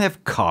tires, they don't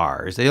have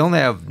cars, they don't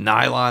have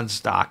nylon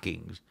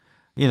stockings.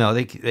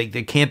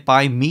 They can't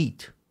buy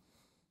meat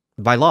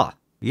by law.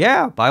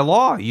 Yeah, by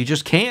law, you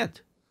just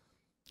can't.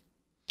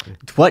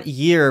 What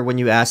year, when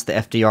you ask the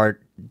FDR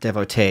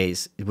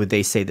devotees, would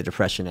they say the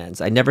Depression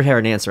ends? I never hear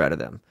an answer out of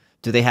them.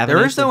 Do they have?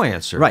 There is no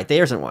answer. Right,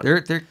 there isn't one.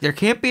 There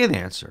can't be an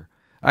answer.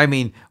 I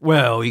mean,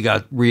 well, he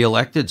got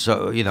reelected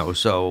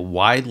so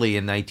widely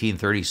in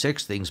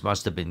 1936. Things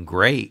must have been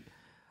great.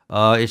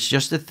 It's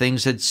just that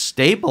things had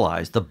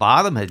stabilized. The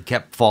bottom had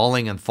kept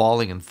falling and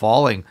falling and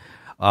falling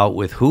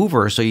with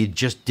Hoover, so you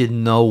just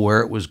didn't know where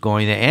it was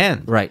going to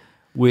end. Right.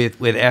 With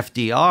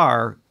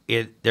FDR,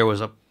 there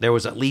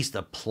was at least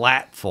a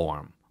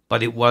platform,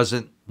 but it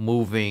wasn't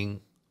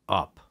moving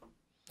up.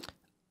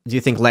 Do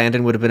you think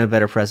Landon would have been a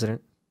better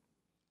president?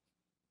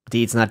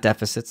 Deeds, not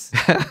deficits.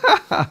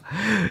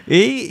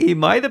 He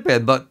might have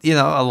been, but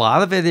a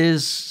lot of it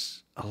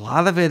is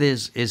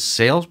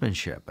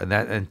salesmanship,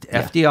 and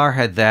FDR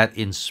had that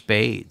in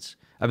spades.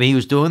 I mean, he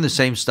was doing the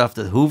same stuff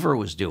that Hoover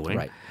was doing,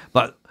 right?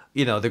 But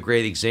the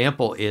great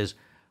example is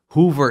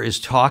Hoover is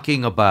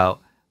talking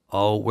about,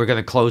 we're going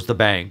to close the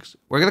banks.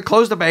 We're going to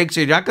close the banks,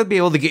 so you're not going to be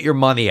able to get your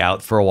money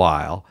out for a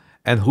while.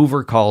 And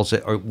Hoover calls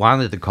it, or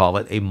wanted to call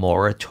it, a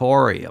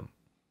moratorium.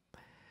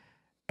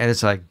 And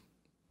it's like,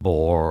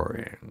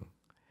 boring.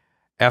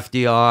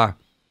 FDR,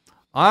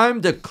 I'm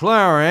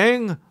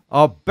declaring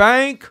a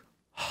bank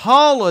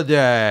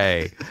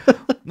holiday.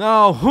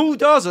 Now, who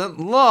doesn't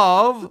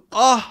love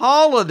a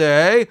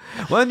holiday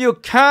when you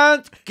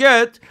can't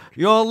get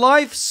your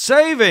life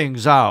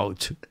savings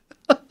out?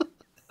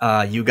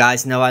 You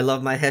guys know I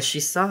love my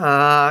Heshi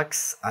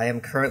socks. I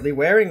am currently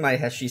wearing my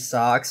Heshi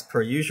socks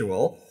per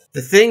usual.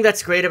 The thing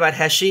that's great about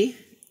Heshi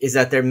is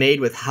that they're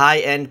made with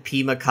high-end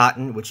Pima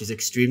cotton, which is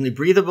extremely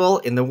breathable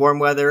in the warm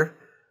weather,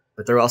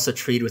 but they're also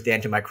treated with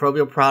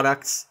antimicrobial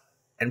products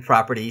and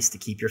properties to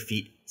keep your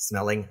feet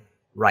smelling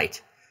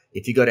right.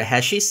 If you go to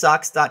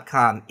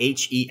heshisocks.com,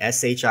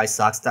 H-E-S-H-I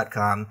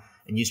socks.com,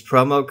 and use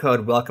promo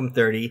code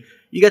WELCOME30,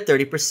 you get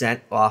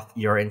 30% off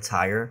your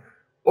entire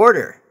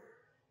order.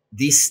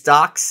 These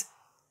socks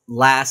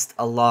last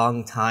a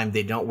long time.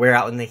 They don't wear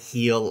out in the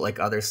heel like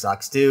other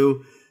socks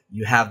do.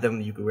 You have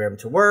them, you can wear them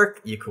to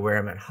work, you can wear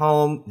them at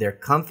home. They're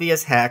comfy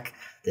as heck.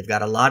 They've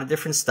got a lot of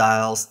different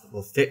styles,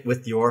 will fit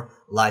with your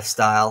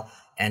lifestyle,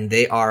 and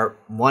they are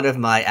one of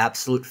my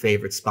absolute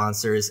favorite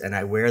sponsors, and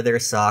I wear their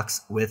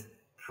socks with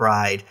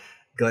pride.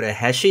 Go to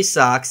Heshi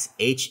Socks,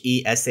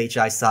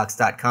 H-E-S-H-I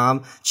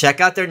socks.com. Check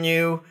out their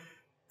new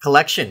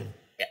collection.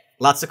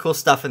 Lots of cool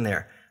stuff in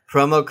there.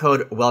 Promo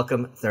code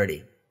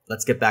WELCOME30.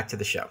 Let's get back to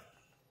the show.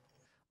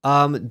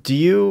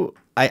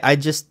 I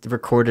just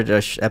recorded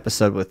a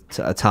episode with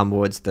Tom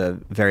Woods, the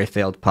very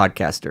failed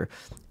podcaster.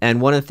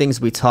 And one of the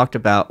things we talked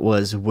about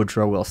was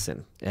Woodrow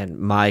Wilson and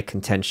my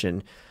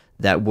contention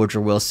that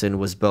Woodrow Wilson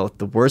was both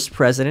the worst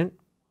president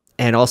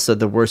and also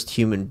the worst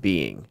human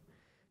being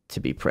to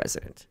be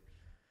president.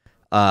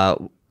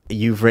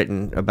 You've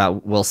written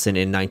about Wilson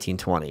in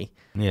 1920.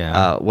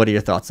 Yeah. What are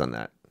your thoughts on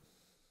that?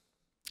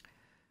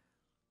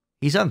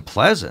 He's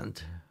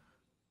unpleasant.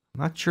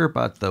 I'm not sure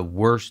about the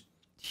worst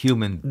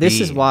human being. This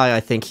is why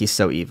I think he's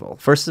so evil.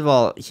 First of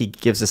all, he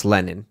gives us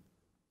Lenin,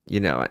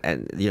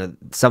 and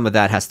some of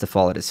that has to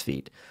fall at his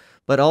feet.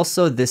 But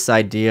also this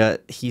idea,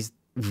 he's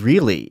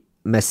really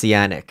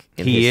messianic.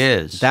 He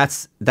is.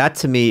 That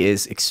to me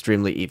is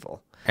extremely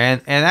evil.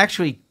 And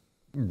actually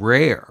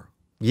rare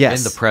Yes.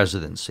 in the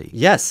presidency.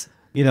 Yes.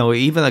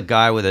 Even a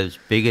guy with as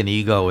big an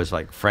ego as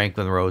like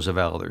Franklin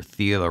Roosevelt or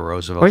Theodore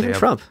Roosevelt. Or even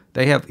Trump.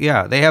 They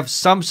have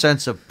some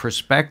sense of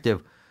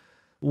perspective.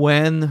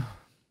 When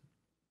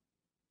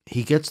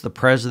he gets the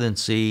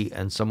presidency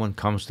and someone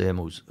comes to him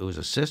who's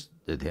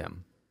assisted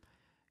him,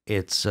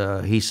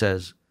 he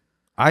says,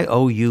 I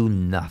owe you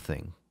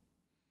nothing.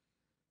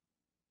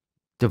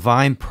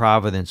 Divine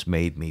providence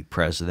made me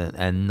president,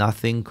 and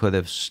nothing could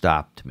have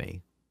stopped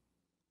me.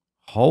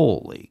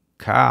 Holy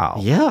cow.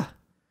 Yeah.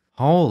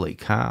 Holy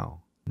cow.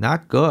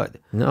 Not good.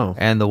 No.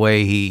 And the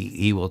way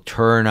he will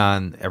turn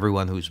on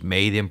everyone who's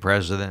made him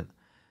president,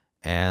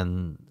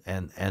 and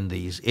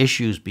these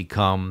issues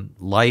become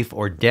life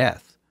or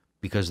death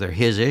because they're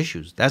his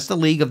issues. That's the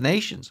League of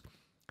Nations.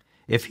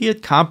 If he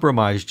had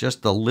compromised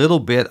just a little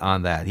bit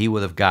on that, he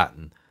would have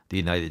gotten the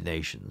United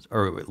Nations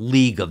or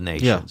League of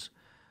Nations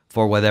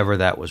for whatever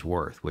that was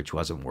worth, which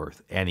wasn't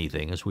worth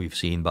anything, as we've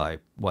seen by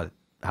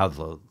how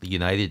the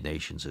United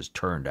Nations has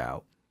turned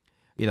out.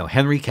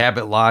 Henry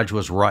Cabot Lodge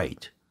was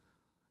right.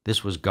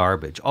 This was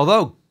garbage.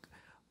 Although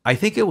I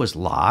think it was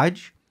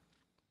Lodge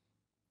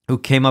who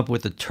came up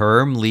with the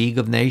term League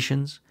of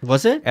Nations.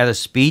 Was it? At a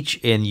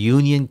speech at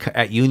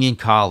Union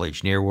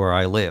College near where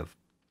I live.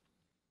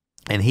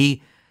 And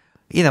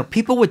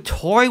people would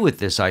toy with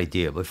this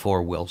idea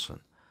before Wilson.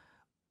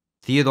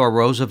 Theodore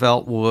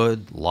Roosevelt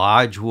would,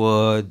 Lodge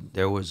would,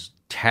 there was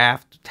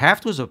Taft.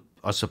 Taft was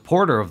a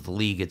supporter of the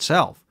League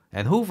itself,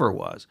 and Hoover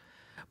was.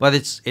 But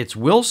it's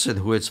Wilson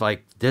who it's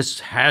like, this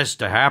has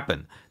to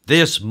happen.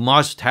 This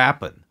must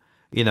happen.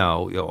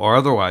 Or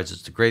otherwise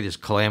it's the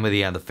greatest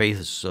calamity on the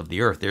face of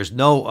the earth. There's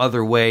no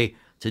other way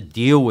to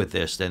deal with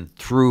this than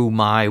through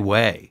my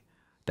way.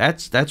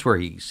 That's where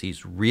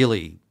he's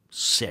really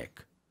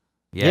sick.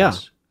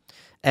 Yes.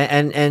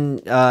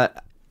 Yeah.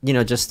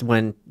 And just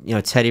when,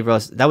 Teddy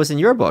Roosevelt, that was in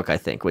your book, I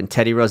think, when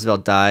Teddy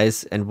Roosevelt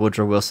dies and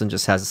Woodrow Wilson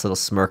just has this little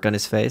smirk on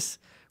his face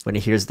when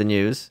he hears the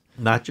news.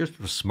 Not just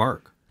a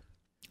smirk,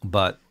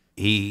 but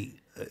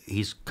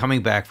he's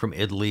coming back from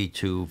Italy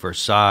to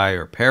Versailles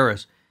or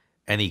Paris,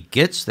 and he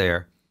gets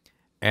there,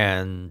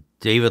 and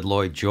David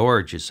Lloyd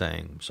George is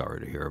saying, sorry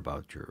to hear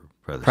about your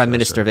predecessor. Prime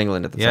Minister of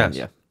England at the time,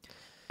 yeah.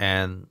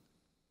 And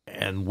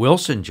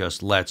Wilson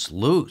just lets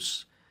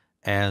loose.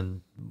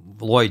 And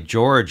Lloyd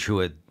George, who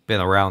had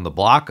been around the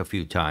block a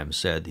few times,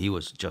 said he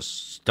was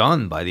just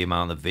stunned by the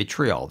amount of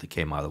vitriol that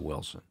came out of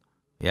Wilson.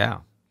 Yeah.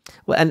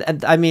 Well,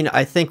 and I mean,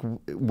 I think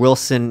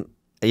Wilson,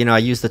 I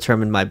use the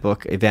term in my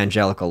book,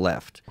 evangelical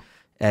left.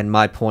 And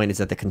my point is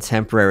that the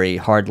contemporary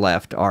hard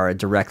left are a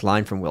direct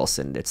line from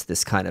Wilson. It's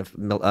this kind of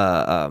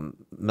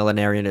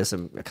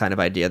millenarianism kind of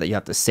idea that you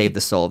have to save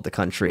the soul of the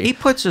country. He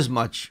puts as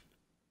much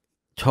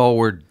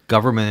toward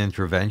government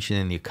intervention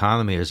in the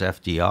economy as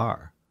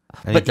FDR.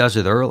 And he does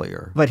it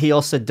earlier. But he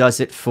also does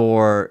it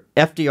for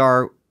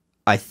FDR,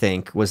 I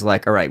think, was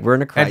like, all right, we're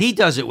in a crisis. And he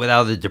does it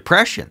without a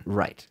depression.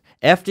 Right.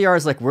 FDR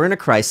is like, we're in a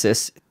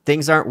crisis.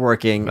 Things aren't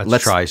working.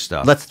 Let's try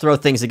stuff. Let's throw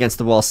things against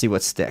the wall, see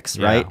what sticks,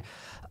 right?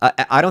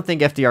 I don't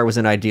think FDR was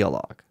an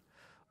ideologue.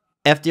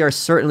 FDR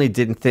certainly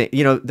didn't think,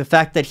 the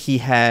fact that he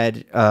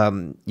had,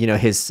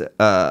 his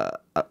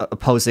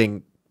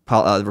opposing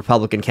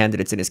Republican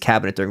candidates in his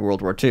cabinet during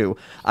World War II.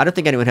 I don't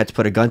think anyone had to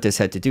put a gun to his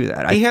head to do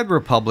that. He had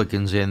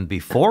Republicans in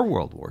before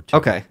World War II.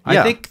 Okay,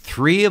 I think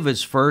 3 of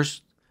his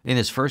first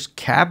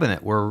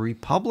cabinet were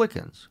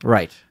Republicans.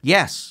 Right.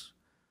 Yes.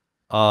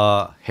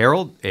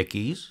 Harold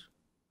Ickes,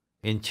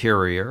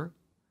 Interior.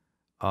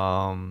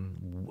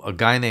 A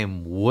guy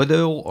named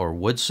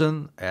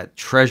Woodson at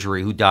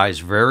Treasury, who dies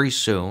very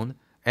soon,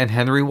 and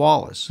Henry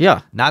Wallace.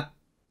 Yeah. Not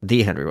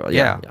the Henry Wallace.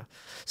 Yeah.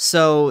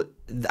 So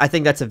I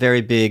think that's a very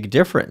big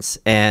difference.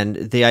 And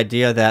the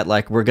idea that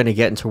like we're going to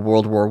get into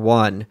World War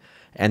I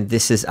and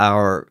this is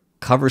our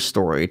cover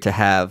story to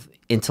have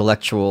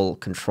intellectual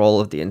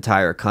control of the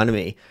entire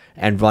economy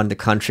and run the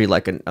country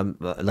like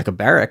a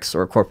barracks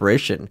or a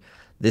corporation.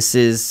 This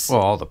is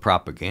all the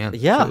propaganda.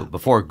 Yeah. Too.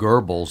 Before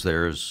Goebbels,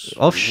 there's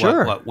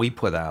what we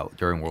put out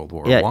during World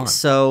War I.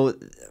 So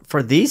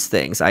for these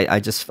things,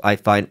 I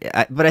find,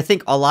 but I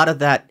think a lot of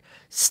that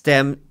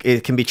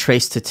it can be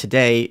traced to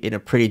today in a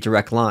pretty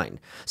direct line.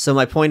 So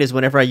my point is,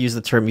 whenever I use the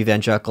term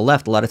evangelical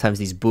left, a lot of times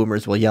these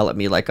boomers will yell at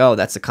me like, "Oh,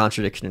 that's a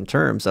contradiction in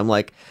terms." I'm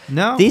like,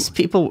 no, these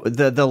people,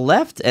 the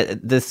left,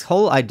 this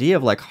whole idea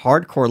of like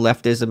hardcore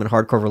leftism and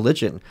hardcore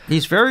religion.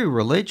 He's very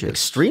religious,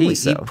 extremely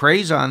so. He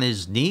prays on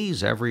his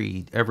knees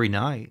every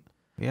night.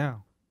 Yeah.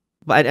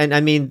 But and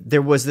I mean,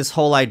 there was this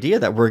whole idea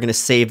that we're going to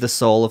save the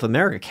soul of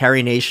America,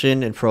 carry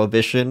nation and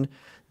prohibition.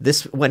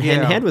 This went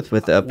hand in hand with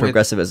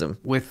progressivism.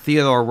 With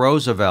Theodore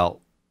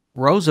Roosevelt,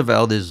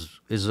 Roosevelt is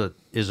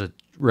a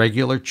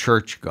regular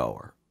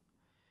churchgoer.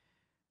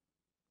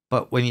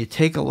 But when you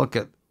take a look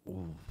at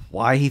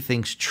why he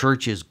thinks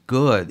church is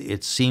good,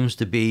 it seems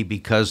to be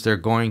because they're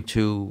going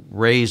to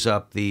raise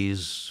up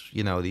these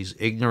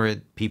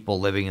ignorant people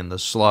living in the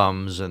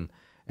slums, and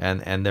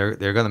they're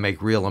going to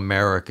make real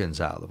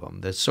Americans out of them.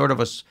 That's sort of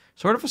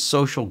a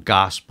social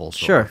gospel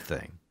sort of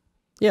thing.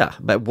 Yeah,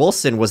 but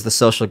Wilson was the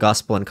social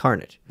gospel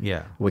incarnate.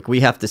 Yeah. We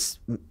have to,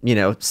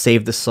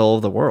 save the soul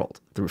of the world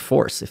through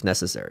force if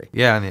necessary.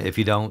 Yeah, and if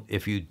you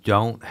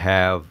don't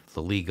have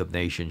the League of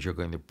Nations, you're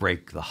going to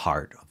break the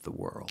heart of the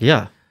world.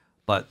 Yeah.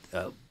 But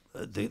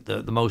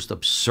the most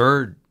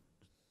absurd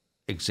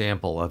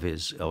example of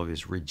his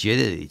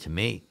rigidity to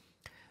me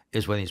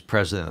is when he's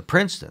president of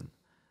Princeton.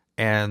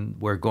 And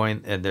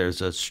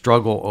there's a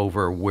struggle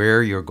over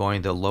where you're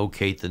going to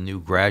locate the new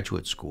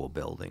graduate school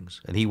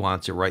buildings. And he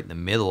wants it right in the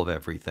middle of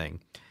everything.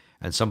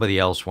 And somebody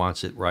else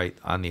wants it right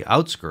on the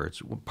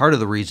outskirts. Part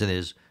of the reason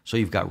is so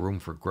you've got room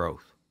for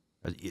growth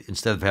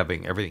instead of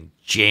having everything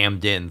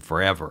jammed in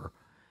forever.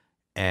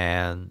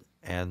 And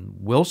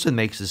Wilson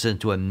makes this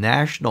into a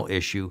national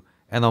issue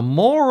and a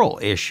moral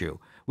issue.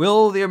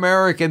 Will the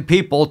American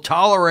people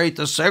tolerate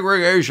the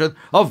segregation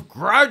of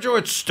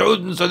graduate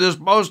students in this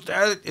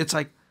it's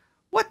like,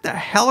 what the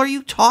hell are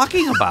you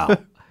talking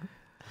about?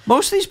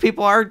 Most of these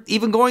people aren't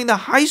even going to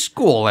high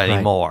school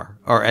anymore,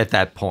 or at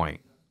that point.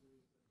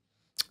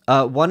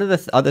 One of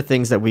the other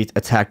things that we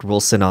attacked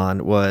Wilson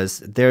on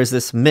was there's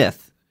this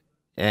myth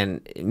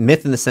in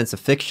the sense of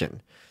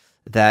fiction,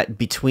 that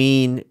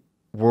between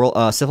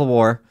Civil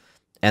War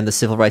and the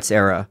Civil Rights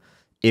era,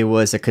 it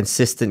was a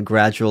consistent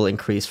gradual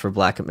increase for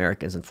Black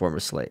Americans and former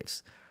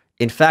slaves.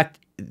 In fact,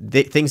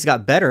 things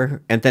got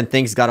better, and then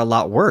things got a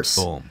lot worse.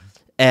 Boom.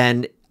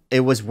 And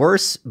it was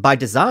worse by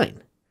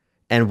design.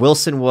 And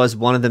Wilson was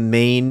one of the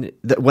main...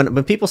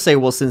 When people say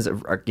Wilson's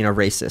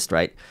racist,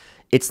 right?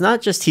 It's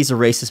not just he's a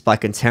racist by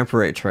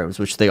contemporary terms,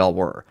 which they all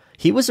were.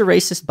 He was a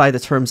racist by the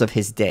terms of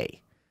his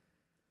day.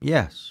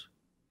 Yes.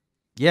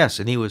 Yes,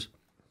 and he was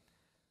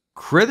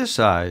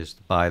criticized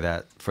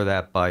for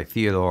that by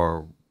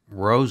Theodore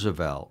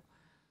Roosevelt.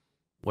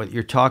 What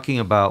you're talking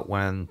about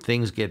when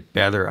things get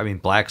better, I mean,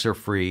 blacks are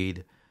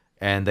freed,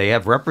 and they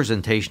have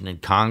representation in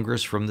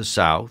Congress from the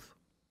South.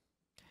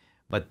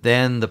 But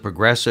then the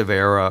progressive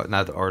era,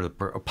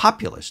 the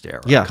populist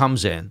era,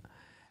 comes in,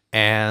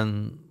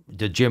 and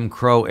the Jim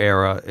Crow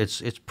era.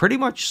 It's pretty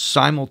much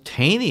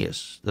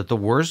simultaneous that the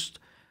worst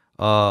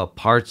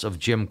parts of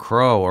Jim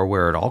Crow are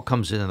where it all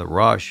comes in the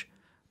rush.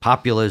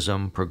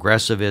 Populism,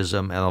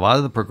 progressivism, and a lot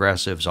of the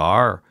progressives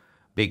are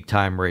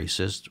big-time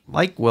racist,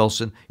 like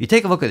Wilson. You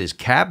take a look at his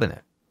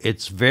cabinet;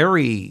 it's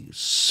very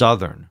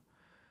Southern,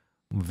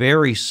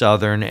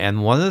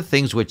 and one of the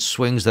things which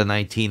swings the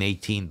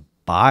 1918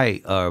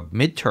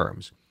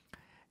 midterms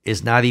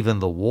is not even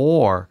the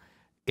war.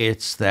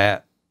 It's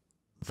that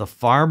the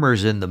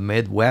farmers in the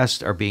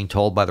Midwest are being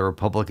told by the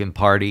Republican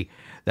Party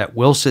that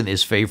Wilson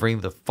is favoring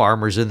the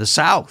farmers in the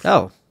South.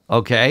 Oh,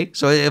 okay.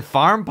 So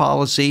farm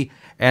policy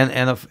and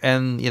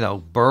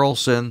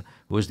Burleson,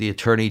 who was the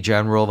Attorney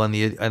General and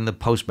the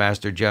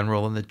Postmaster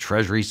General and the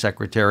Treasury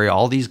Secretary, a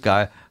lot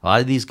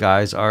of these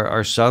guys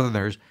are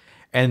Southerners,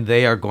 and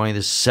they are going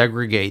to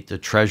segregate the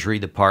Treasury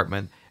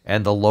Department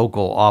and the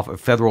local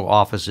federal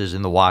offices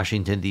in the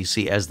Washington,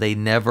 D.C., as they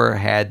never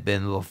had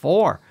been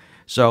before.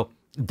 So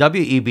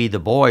W.E.B. Du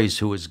Bois,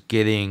 who was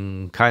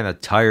getting kind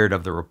of tired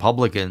of the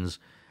Republicans,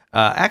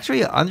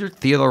 actually under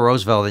Theodore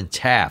Roosevelt and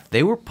Taft,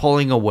 they were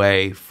pulling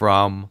away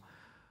from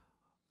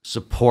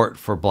support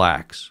for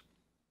blacks.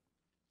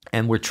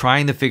 And we're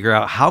trying to figure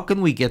out how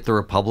can we get the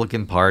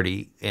Republican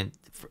Party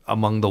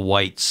among the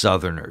white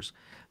Southerners.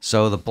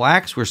 So the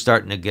blacks were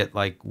starting to get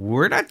like,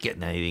 we're not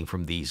getting anything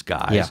from these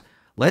guys. Yeah.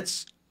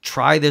 Let's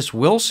try this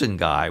Wilson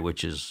guy,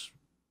 which is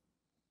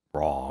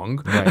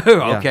wrong. Right.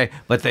 Okay. Yeah.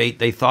 But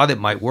they thought it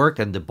might work.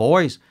 And Du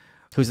Bois,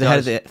 who's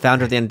the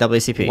founder of the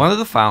NAACP? One of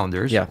the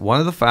founders. Yeah. One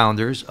of the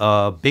founders,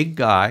 big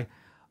guy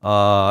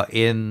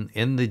in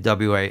the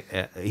WA.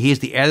 He's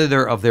the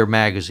editor of their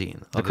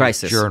magazine, The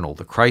Crisis journal,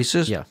 The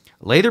Crisis. Yeah.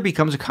 Later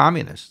becomes a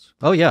communist.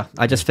 Oh yeah,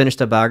 I just finished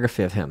a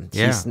biography of him.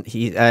 Yeah.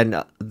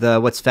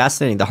 What's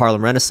fascinating, the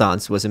Harlem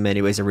Renaissance was in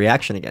many ways a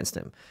reaction against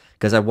him,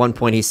 because at one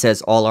point he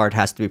says all art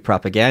has to be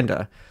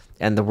propaganda,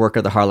 and the work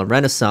of the Harlem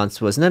Renaissance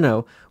was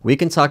no, we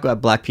can talk about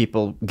black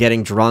people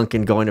getting drunk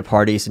and going to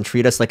parties and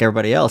treat us like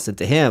everybody else. And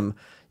to him,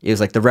 it was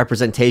like the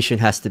representation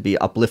has to be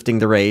uplifting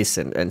the race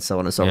and so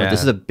on and so forth.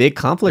 This is a big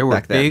conflict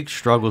back then. There were big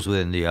struggles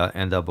within the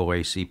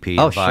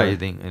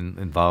NAACP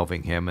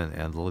involving him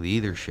and the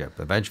leadership.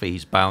 Eventually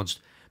he's bounced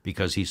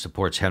because he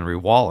supports Henry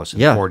Wallace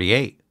in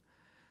 48.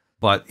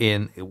 But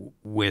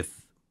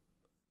with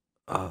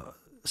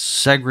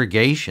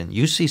segregation,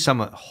 you see some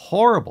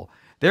horrible.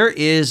 There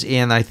is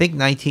in, I think,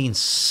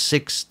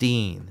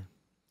 1916,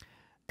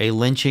 a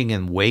lynching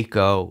in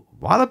Waco.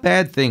 A lot of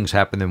bad things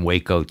happened in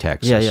Waco,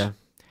 Texas. Yeah.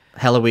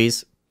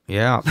 Heloise.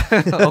 Yeah.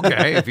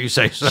 Okay, if you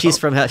say so. She's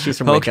from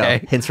Waco.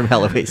 Hints from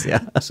Heloise.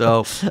 Yeah.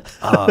 So,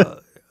 a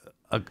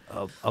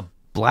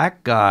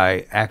black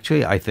guy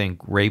actually, I think,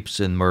 rapes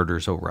and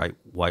murders a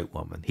white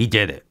woman. He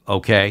did it.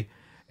 Okay,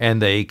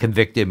 and they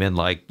convict him in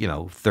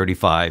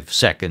 35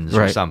 seconds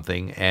or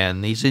something,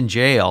 and he's in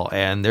jail,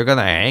 and they're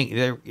gonna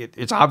hang.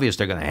 It's obvious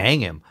they're gonna hang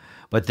him,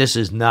 but this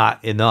is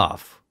not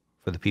enough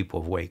for the people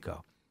of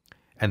Waco,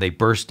 and they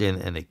burst in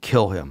and they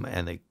kill him,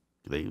 and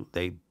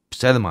they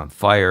set him on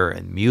fire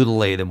and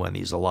mutilate him when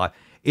he's alive.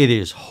 It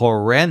is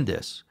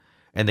horrendous.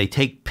 And they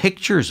take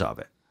pictures of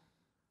it.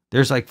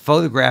 There's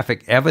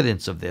photographic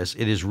evidence of this.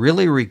 It is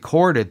really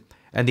recorded.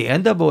 And the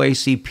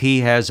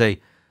NAACP has a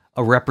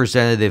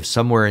representative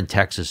somewhere in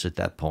Texas at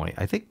that point.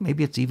 I think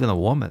maybe it's even a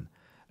woman.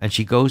 And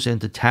she goes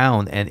into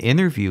town and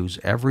interviews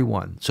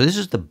everyone. So this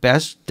is the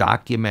best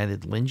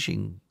documented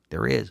lynching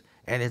there is.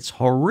 And it's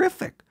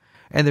horrific.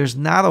 And there's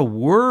not a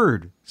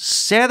word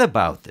said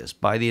about this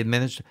by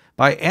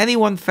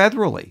anyone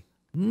federally.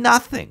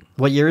 Nothing.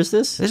 What year is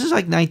this? This is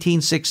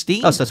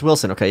 1916. Oh, so it's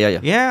Wilson. Okay, yeah.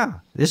 Yeah.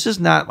 This is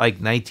not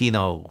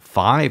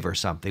 1905 or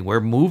something. We're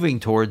moving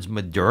towards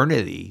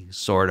modernity,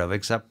 sort of,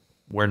 except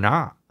we're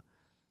not.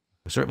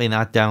 We're certainly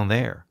not down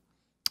there.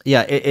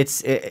 Yeah,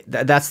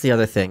 that's the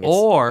other thing.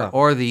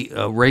 Or the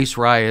race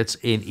riots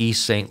in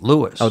East St.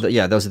 Louis. Oh,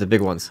 those are the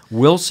big ones.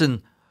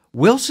 Wilson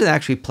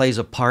actually plays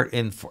a part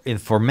in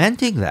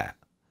fomenting that.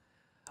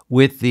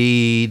 With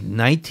the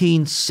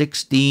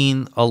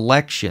 1916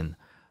 election,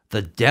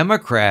 the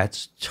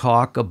Democrats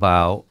talk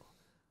about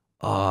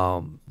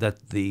that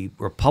the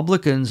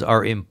Republicans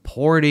are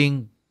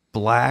importing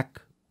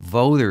black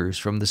voters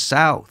from the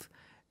South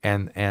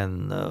and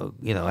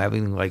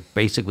having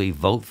basically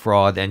vote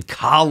fraud and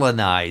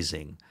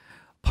colonizing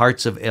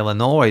parts of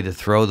Illinois to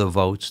throw the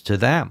votes to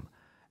them,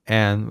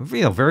 and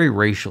very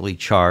racially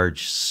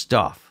charged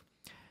stuff.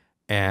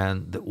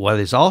 And what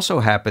is also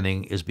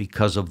happening is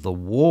because of the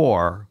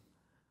war.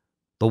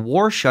 The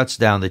war shuts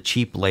down the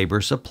cheap labor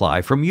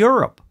supply from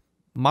Europe.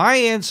 My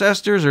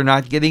ancestors are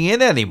not getting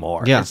in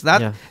anymore. Yeah,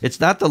 it's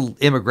not the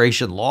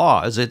immigration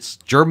laws, it's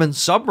German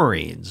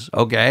submarines,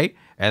 okay?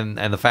 And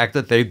the fact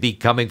that they'd be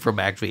coming from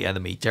actually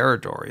enemy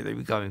territory. They'd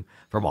be coming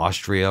from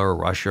Austria or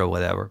Russia or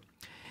whatever.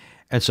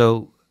 And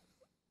so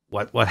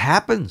what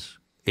happens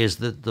is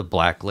that the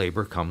black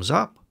labor comes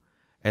up.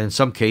 And in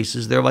some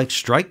cases, they're like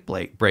strike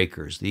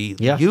breakers. The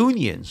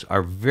unions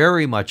are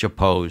very much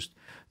opposed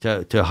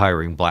to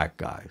hiring black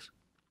guys.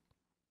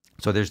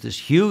 So there's this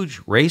huge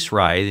race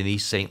riot in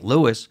East St.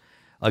 Louis.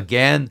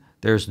 Again,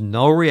 there's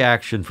no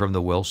reaction from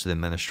the Wilson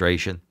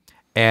administration.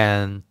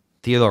 And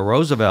Theodore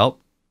Roosevelt,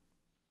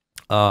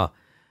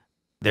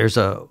 there's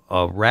a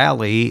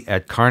rally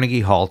at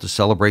Carnegie Hall to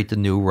celebrate the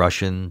new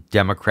Russian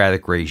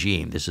democratic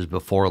regime. This is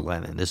before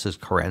Lenin. This is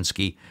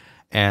Kerensky.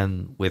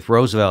 And with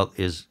Roosevelt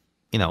is,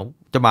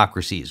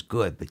 democracy is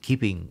good, but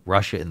keeping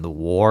Russia in the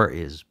war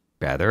is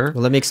better.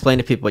 Well, let me explain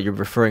to people what you're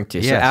referring to.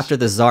 Yes. So after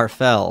the Tsar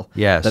fell,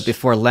 yes, but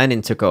before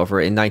Lenin took over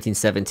in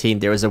 1917,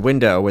 there was a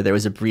window where there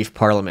was a brief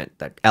parliament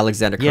that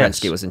Alexander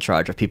Kerensky was in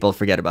charge of. People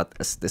forget about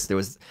this.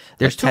 There's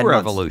two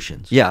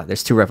revolutions. Yeah,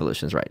 there's two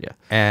revolutions, right? Yeah.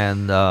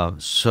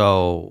 And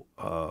so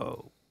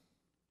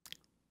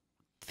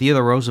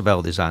Theodore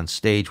Roosevelt is on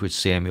stage with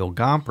Samuel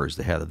Gompers,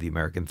 the head of the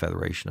American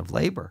Federation of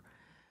Labor.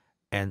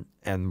 And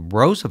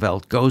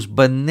Roosevelt goes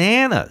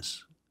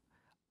bananas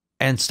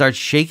and starts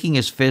shaking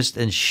his fist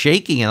and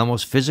shaking and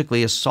almost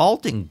physically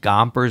assaulting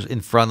Gompers in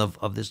front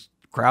of this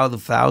crowd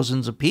of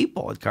thousands of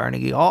people at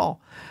Carnegie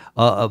Hall.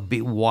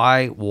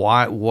 Why?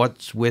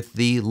 What's with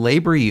the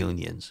labor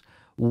unions?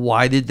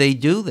 Why did they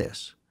do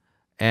this?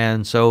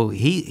 And so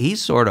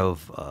he's sort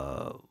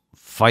of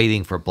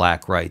fighting for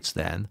black rights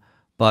then,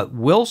 But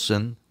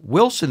Wilson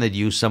had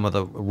used some of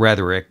the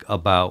rhetoric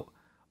about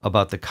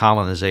the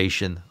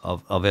colonization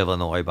of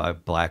Illinois by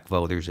black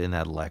voters in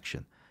that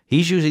election.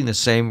 He's using the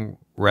same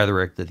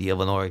rhetoric that the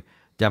Illinois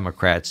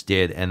Democrats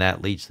did, and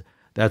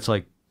that's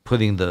like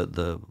putting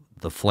the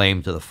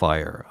flame to the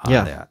fire on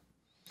that.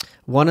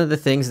 One of the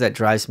things that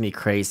drives me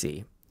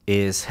crazy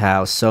is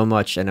how so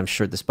much, and I'm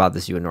sure this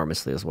bothers you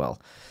enormously as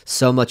well,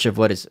 so much of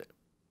what is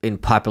in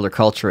popular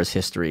culture as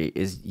history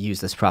is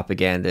used as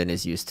propaganda and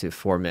is used to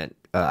foment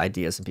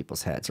ideas in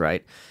people's heads,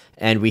 right?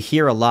 And we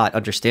hear a lot,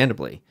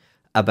 understandably,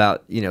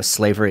 about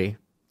slavery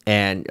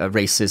and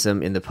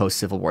racism in the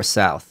post-Civil War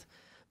South,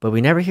 but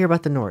we never hear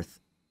about the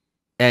North.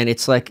 And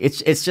it's like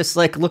it's just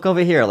like, look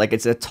over here, like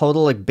it's a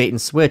total like bait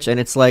and switch,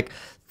 and it's like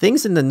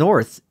things in the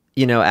North,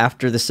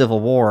 after the Civil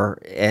War,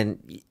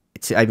 and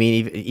I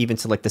mean even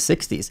to like the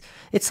 '60s,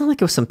 it's not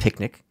like it was some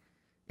picnic.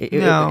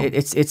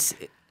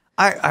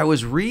 I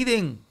was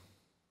reading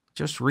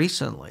just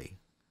recently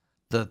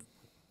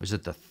was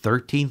it the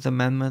 13th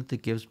Amendment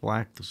that gives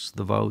blacks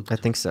the vote? I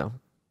think so.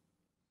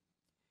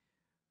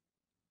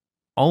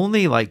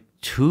 Only like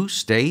 2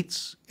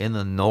 states in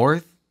the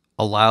North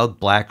allowed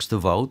blacks to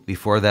vote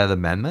before that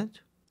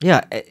amendment?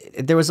 Yeah,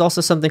 there was also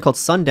something called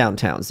sundown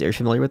towns. Are you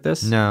familiar with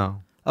this?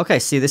 No. Okay,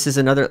 see, this is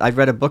another, I've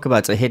read a book about it.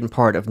 It's a hidden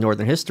part of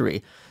Northern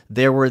history.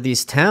 There were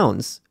these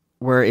towns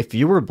where if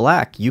you were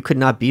black, you could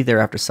not be there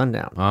after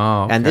sundown.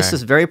 Oh, okay. And this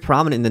is very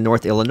prominent in the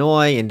North,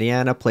 Illinois,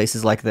 Indiana,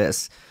 places like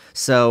this.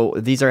 So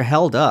these are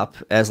held up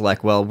as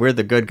like, well, we're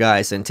the good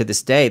guys, and to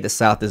this day, the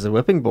South is a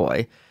whipping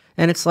boy.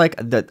 And it's like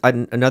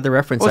another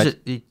reference.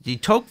 De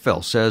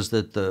Tocqueville says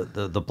that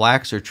the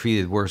blacks are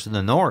treated worse in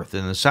the North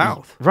than the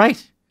South.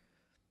 Right.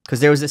 Because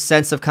there was this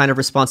sense of kind of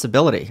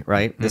responsibility,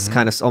 right? This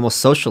kind of almost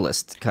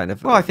socialist kind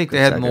of. Well, I think they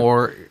had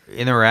more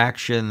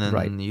interaction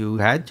than you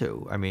had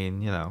to. I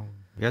mean, you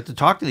had to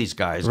talk to these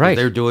guys. Right.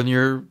 They're doing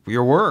your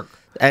work.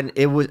 And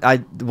it was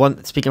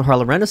speaking of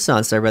Harlem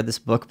Renaissance, I read this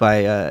book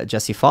by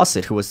Jessie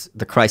Fawcett, who was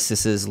the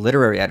Crisis's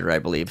literary editor, I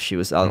believe. She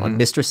was a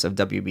mistress of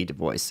W.B. Du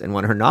Bois, in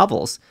one of her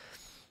novels.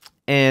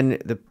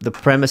 And the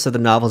premise of the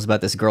novel is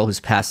about this girl who's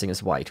passing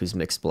as white, who's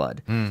mixed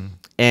blood.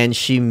 And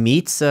she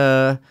meets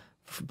a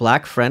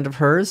black friend of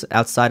hers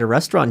outside a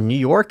restaurant in New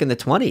York in the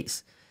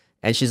 1920s.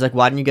 And she's like,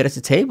 why didn't you get us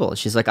a table? And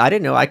she's like, I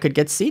didn't know I could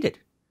get seated.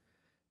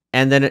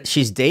 And then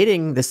she's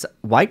dating this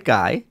white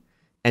guy.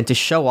 And to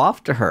show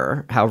off to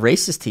her how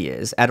racist he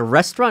is, at a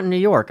restaurant in New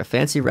York, a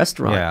fancy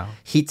restaurant,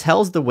 he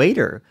tells the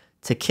waiter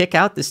to kick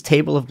out this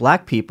table of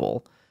black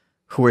people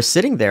who are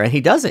sitting there, and he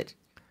does it.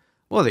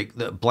 Well,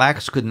 the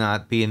blacks could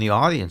not be in the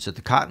audience at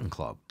the Cotton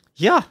Club.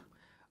 Yeah.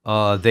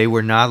 They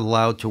were not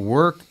allowed to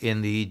work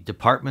in the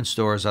department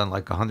stores on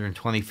like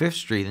 125th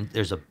Street. And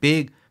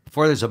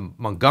before there's a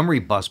Montgomery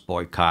bus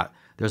boycott,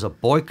 there's a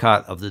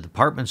boycott of the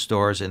department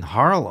stores in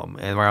Harlem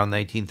in around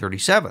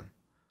 1937.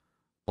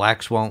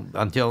 Blacks won't,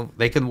 until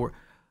they can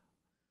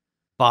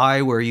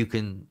buy where you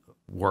can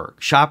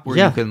work, shop where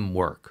you can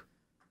work.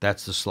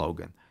 That's the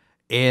slogan.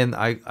 And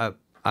on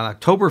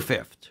October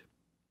 5th,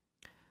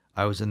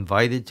 I was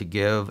invited to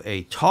give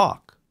a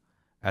talk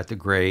at the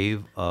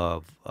grave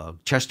of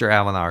Chester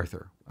Alan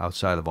Arthur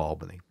outside of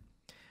Albany.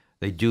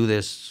 They do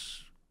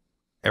this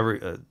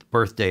every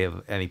birthday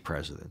of any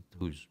president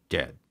who's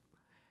dead.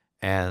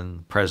 And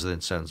the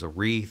president sends a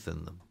wreath,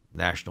 and the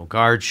National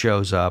Guard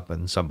shows up,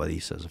 and somebody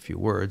says a few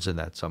words, and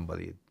that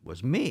somebody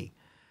was me.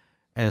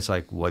 And it's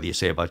like, what do you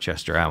say about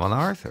Chester Alan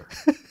Arthur?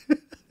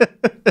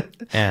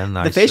 And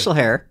the facial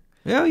hair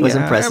was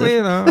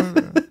impressive. I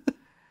mean,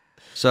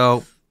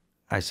 so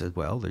I said,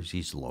 well,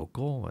 he's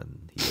local,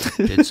 and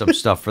he did some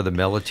stuff for the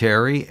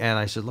military. And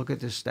I said, look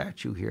at this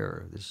statue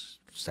here. This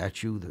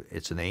statue,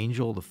 it's an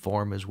angel. The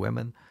form is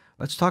women.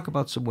 Let's talk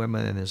about some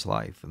women in his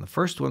life. And the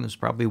first one is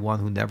probably one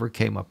who never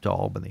came up to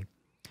Albany.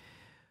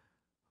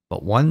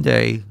 But one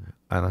day,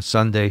 on a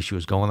Sunday, she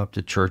was going up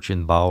to church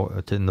in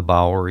the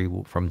Bowery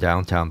from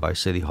downtown by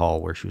City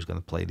Hall, where she was going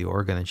to play the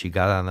organ, and she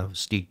got on a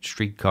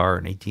streetcar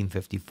in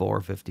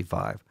 1854,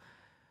 55.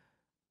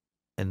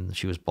 And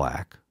she was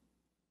black,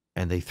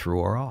 and they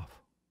threw her off.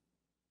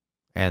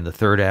 And the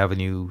 3rd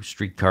Avenue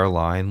streetcar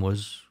line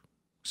was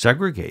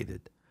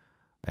segregated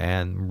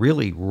and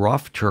really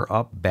roughed her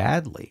up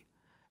badly.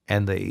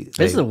 And this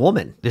is a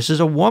woman. This is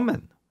a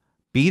woman.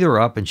 Beat her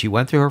up, and she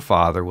went to her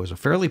father, was a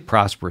fairly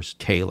prosperous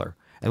tailor,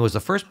 and was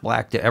the first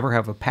black to ever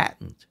have a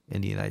patent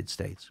in the United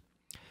States.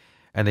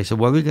 And they said,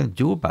 what are we going to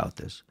do about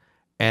this?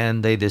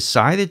 And they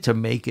decided to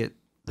make it,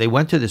 they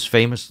went to this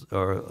famous,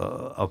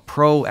 a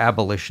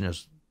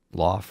pro-abolitionist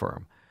law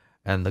firm,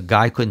 and the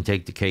guy couldn't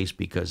take the case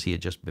because he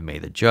had just been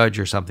made a judge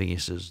or something. He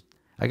says,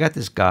 I got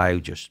this guy who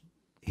just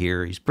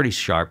here, he's pretty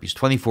sharp, he's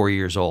 24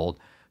 years old,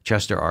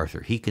 Chester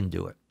Arthur, he can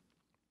do it.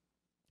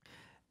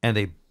 And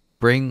they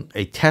bring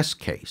a test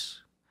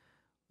case,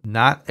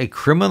 not a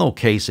criminal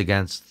case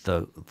against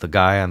the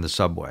guy on the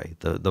subway,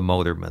 the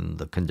motorman,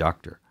 the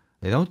conductor.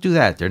 They don't do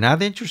that. They're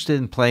not interested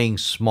in playing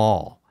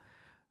small.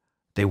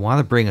 They want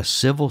to bring a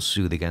civil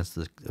suit against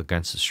the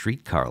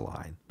streetcar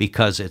line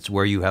because it's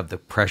where you have the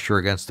pressure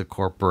against the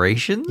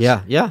corporations.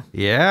 Yeah.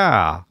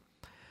 Yeah.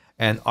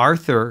 And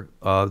Arthur,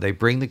 they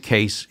bring the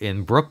case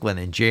in Brooklyn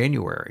in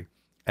January,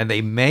 and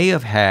they may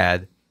have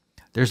had,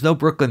 there's no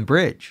Brooklyn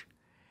Bridge.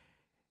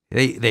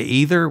 They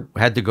either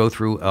had to go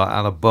through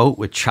on a boat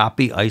with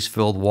choppy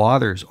ice-filled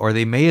waters, or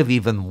they may have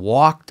even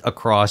walked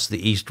across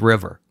the East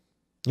River.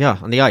 Yeah,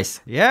 on the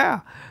ice.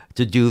 Yeah,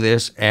 to do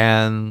this,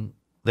 and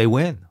they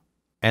win.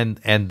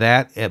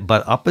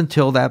 But up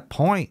until that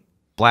point,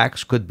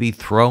 blacks could be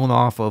thrown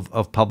off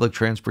of public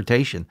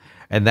transportation.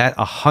 And that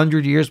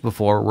 100 years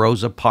before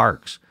Rosa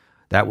Parks,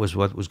 that was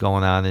what was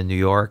going on in New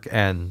York.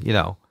 And,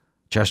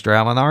 Chester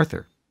Alan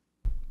Arthur,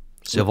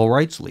 civil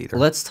rights leader.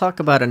 Let's talk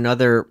about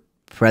another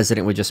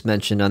president we just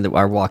mentioned on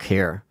our walk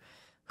here,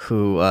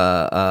 who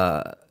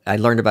I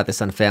learned about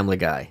this on Family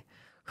Guy,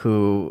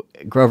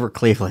 Grover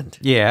Cleveland.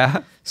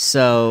 Yeah.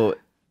 So,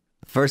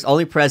 first,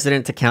 only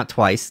president to count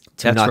twice,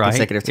 two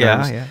non-consecutive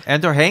terms. Yeah.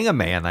 And to hang a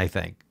man, I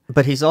think.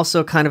 But he's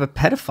also kind of a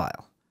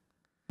pedophile.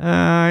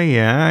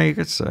 Yeah, you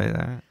could say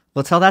that.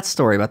 Well, tell that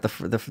story about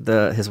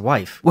his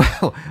wife.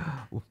 Well,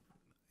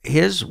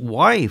 his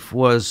wife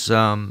was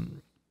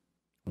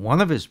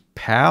one of his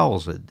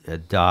pals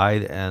had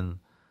died, and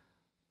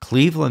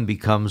Cleveland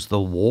becomes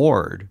the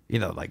ward,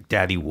 like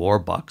Daddy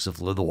Warbucks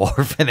of Little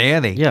Orphan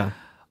Annie, yeah,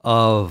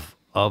 of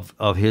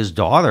his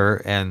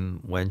daughter.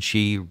 And when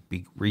she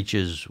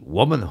reaches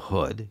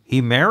womanhood,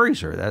 he marries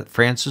her. That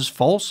Frances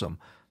Folsom,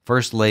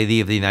 First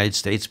Lady of the United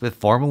States, but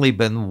formerly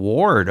been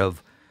ward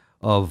of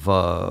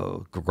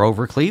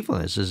Grover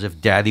Cleveland. It's as if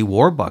Daddy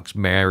Warbucks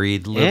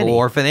married Little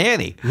Orphan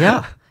Annie.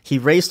 Yeah. He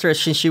raised her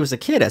since she was a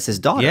kid as his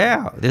daughter.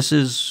 Yeah. This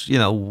is,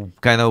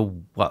 kind of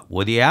what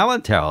Woody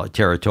Allen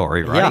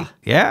territory, right?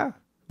 Yeah.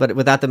 But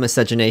without the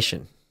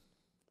miscegenation.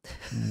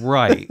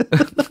 Right.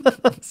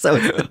 So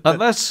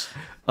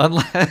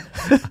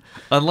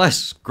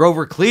unless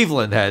Grover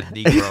Cleveland had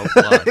Negro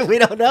blood. We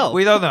don't know.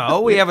 We don't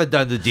know. We haven't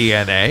done the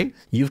DNA.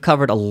 You've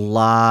covered a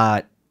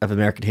lot of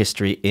American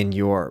history in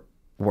your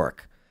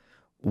work.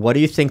 What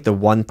do you think the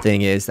one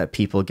thing is that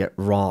people get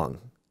wrong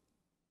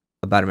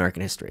about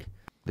American history?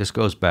 This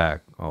goes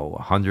back,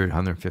 100,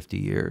 150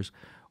 years.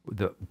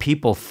 The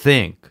people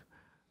think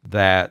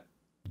that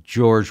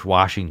George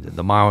Washington,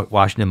 the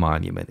Washington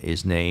Monument,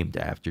 is named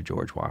after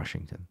George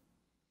Washington.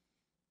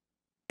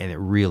 And it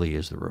really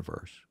is the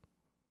reverse.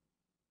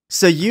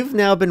 So you've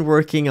now been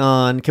working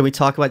on, can we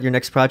talk about your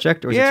next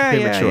project? Or is it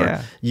too premature?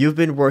 Yeah. You've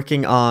been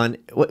working on,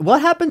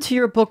 what happened to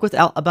your book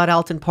about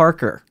Alton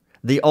Parker?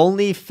 The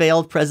only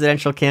failed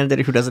presidential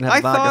candidate who doesn't have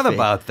a biography. I thought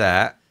about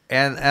that.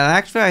 And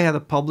actually, I had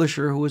a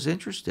publisher who was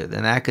interested,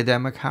 an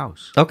academic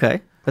house.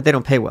 Okay. But they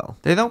don't pay well.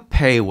 They don't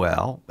pay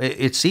well.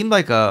 It seemed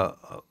like a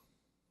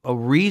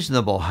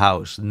reasonable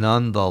house,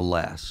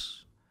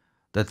 nonetheless,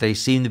 that they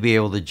seemed to be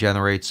able to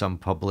generate some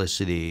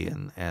publicity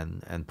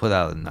and put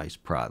out a nice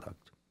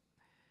product.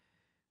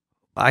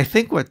 I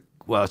think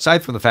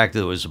aside from the fact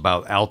that it was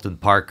about Alton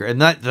Parker and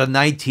not the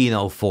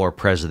 1904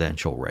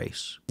 presidential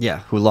race.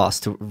 Yeah, who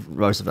lost to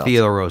Roosevelt.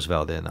 Theodore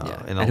Roosevelt in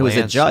a and who was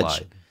a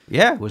judge.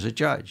 Yeah, was a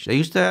judge. They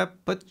used to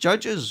put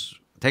judges,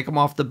 take them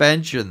off the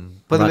bench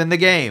and put them in the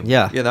game.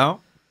 Yeah.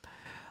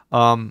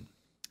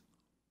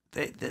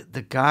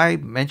 The guy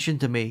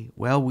mentioned to me,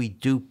 well, we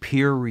do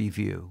peer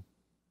review.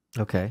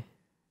 Okay.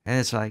 And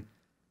it's like,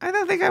 I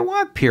don't think I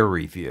want peer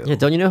review. Yeah,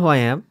 don't you know who I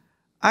am?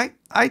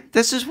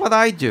 This is what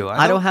I do.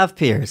 I don't have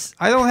peers.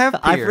 I don't have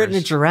peers. I've written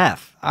a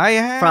Giraffe. I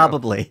have.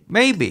 Probably.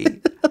 Maybe.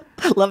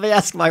 Let me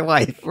ask my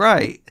wife.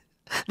 Right.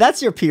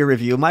 That's your peer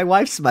review. My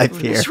wife's my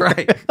peer. That's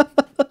right.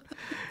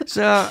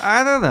 So,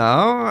 I don't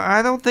know.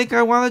 I don't think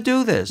I want to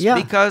do this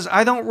because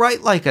I don't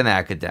write like an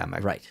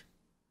academic. Right.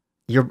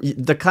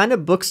 The kind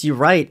of books you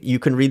write, you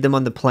can read them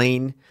on the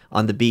plane,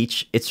 on the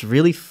beach. It's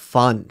really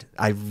fun.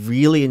 I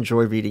really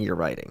enjoy reading your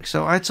writing.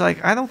 So, it's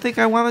like, I don't think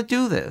I want to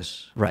do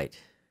this. Right.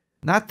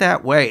 Not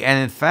that way.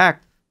 And in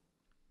fact,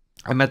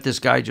 I met this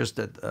guy just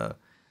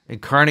in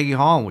Carnegie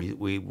Hall.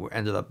 We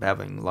ended up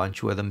having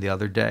lunch with him the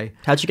other day.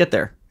 How'd you get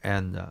there?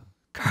 And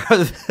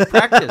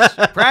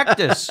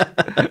practice.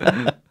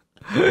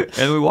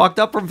 And we walked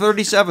up from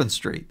 37th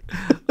Street.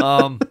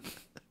 But,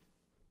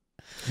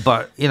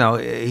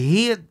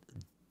 he had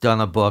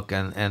done a book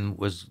and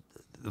was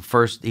the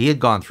first, he had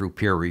gone through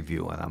peer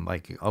review. And I'm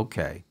like,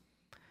 okay.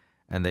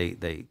 And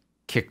they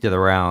kicked it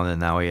around and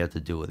now he had to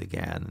do it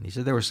again. And he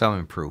said there were some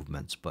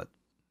improvements, but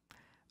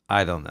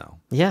I don't know.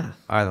 Yeah.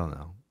 I don't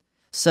know.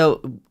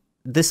 So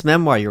this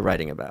memoir you're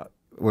writing about,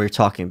 where you're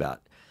talking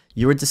about,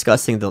 you were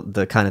discussing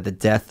the kind of the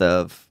death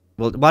of,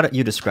 well, why don't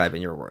you describe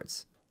in your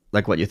words,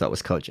 like what you thought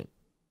was cogent?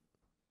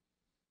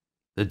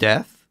 The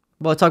death?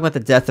 Well, talking about the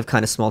death of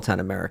kind of small town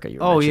America. You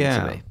were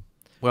mentioning to me.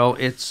 Well,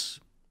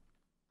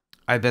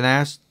 I've been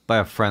asked by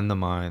a friend of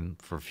mine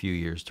for a few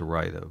years to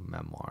write a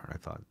memoir. And I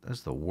thought,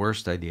 that's the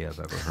worst idea I've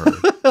ever heard.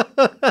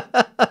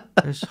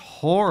 It's a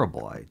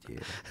horrible idea.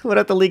 What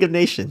about the League of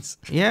Nations?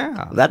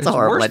 Yeah. That's a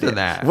horrible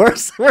idea.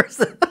 Worse than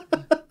that. Worse.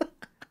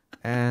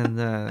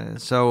 And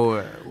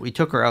so we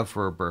took her out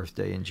for her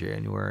birthday in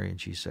January,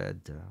 and she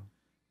said,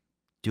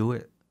 do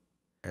it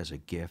as a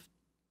gift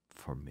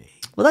for me.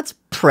 Well, that's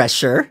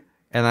pressure.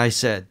 And I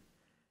said,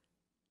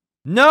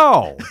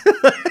 no.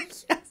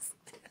 Yes.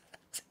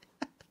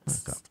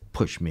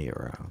 Push me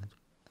around.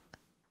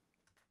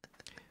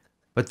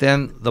 But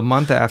then the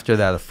month after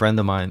that, a friend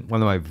of mine,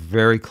 one of my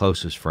very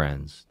closest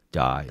friends,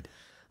 died.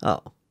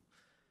 Oh.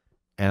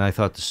 And I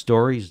thought the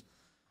stories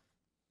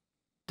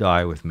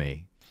die with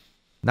me.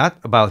 Not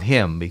about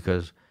him,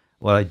 because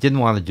what I didn't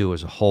want to do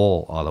was a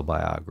whole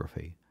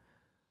autobiography.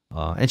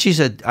 And she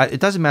said, it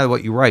doesn't matter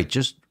what you write,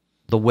 just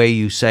the way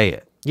you say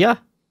it. Yeah.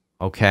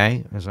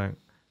 Okay? I was like,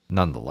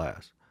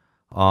 nonetheless.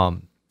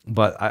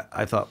 But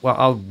I thought, well,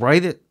 I'll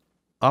write it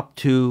up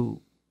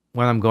to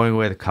when I'm going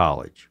away to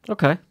college.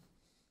 Okay.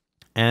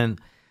 And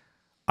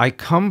I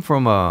come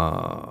from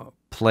a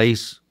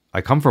place,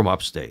 I come from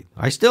upstate.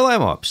 I still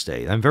am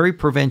upstate. I'm very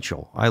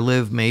provincial. I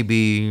live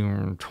maybe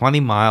 20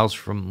 miles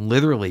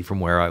literally from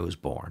where I was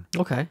born.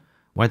 Okay.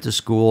 Went to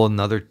school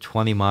another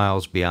 20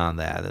 miles beyond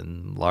that,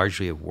 and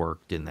largely have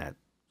worked in that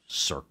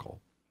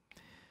circle.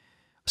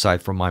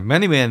 Aside from my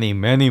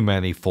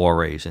many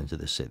forays into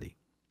the city.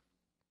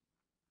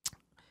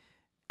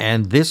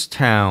 And this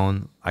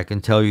town, I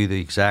can tell you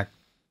the exact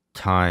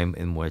time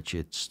in which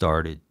it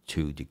started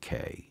to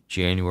decay.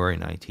 January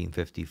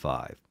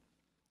 1955.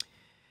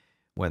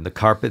 When the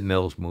carpet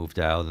mills moved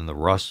out and the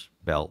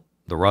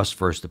rust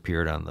first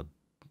appeared on the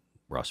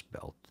Rust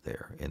Belt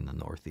there in the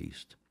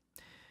Northeast.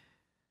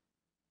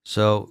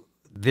 So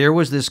there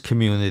was this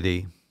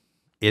community.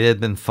 It had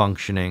been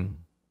functioning.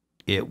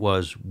 It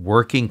was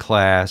working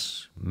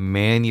class,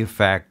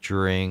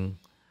 manufacturing,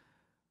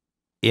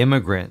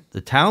 immigrant.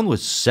 The town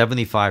was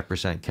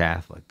 75%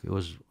 Catholic. It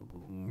was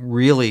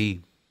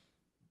really,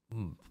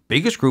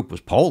 biggest group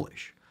was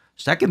Polish.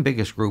 Second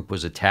biggest group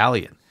was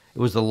Italian. It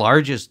was the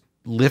largest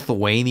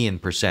Lithuanian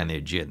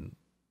percentage in,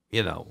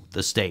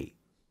 the state.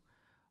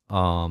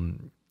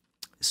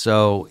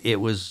 So it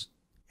was,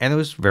 and it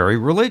was very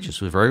religious.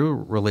 It was a very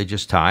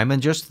religious time,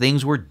 and just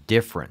things were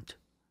different.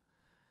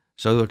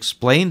 So to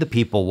explain to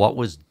people what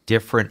was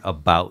different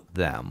about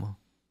them,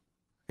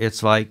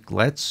 it's like,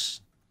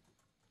 let's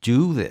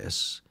do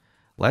this.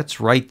 Let's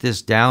write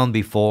this down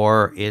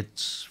before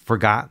it's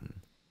forgotten.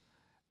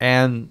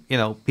 And,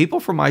 people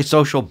from my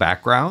social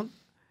background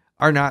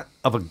are not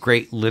of a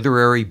great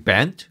literary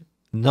bent.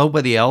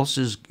 Nobody else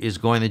is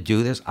going to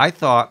do this.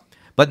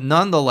 But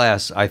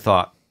nonetheless, I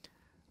thought,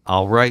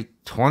 I'll write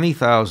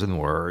 20,000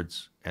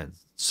 words and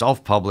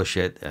self-publish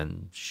it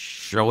and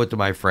show it to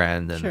my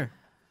friend. And Sure.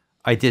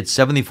 I did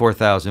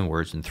 74,000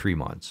 words in 3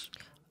 months.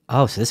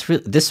 Oh, so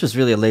this was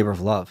really a labor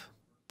of love.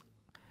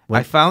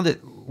 I found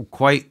it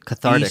quite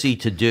Cathartic. easy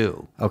to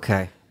do.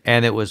 Okay.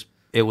 And it was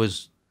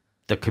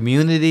the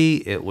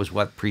community, it was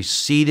what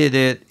preceded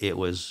it, it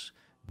was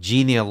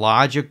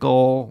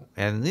genealogical,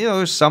 and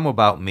there's some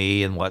about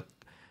me and what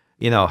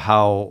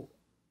how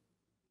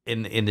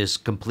in this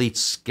complete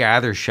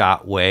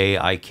scattershot way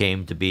I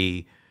came to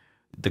be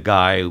the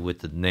guy with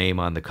the name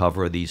on the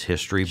cover of these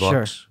history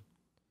books. Sure.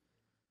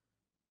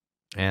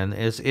 And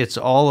it's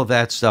all of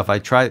that stuff. I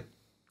try,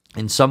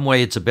 in some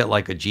way it's a bit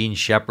like a Gene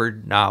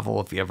Shepherd novel,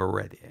 if you ever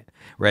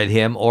read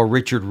him, or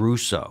Richard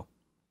Russo.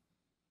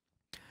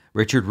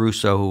 Richard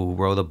Russo, who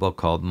wrote a book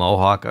called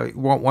Mohawk,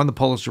 won the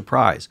Pulitzer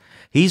Prize.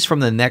 He's from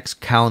the next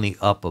county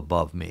up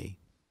above me.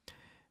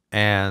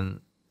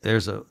 And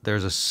there's a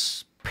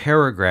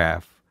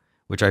paragraph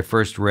which I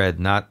first read,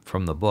 not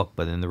from the book,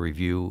 but in the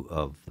review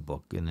of the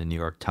book in the New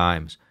York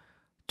Times,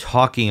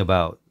 talking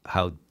about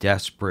how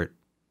desperate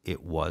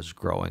it was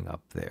growing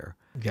up there.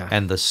 Yeah.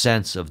 And the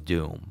sense of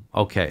doom.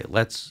 Okay,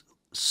 let's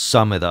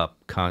sum it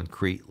up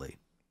concretely.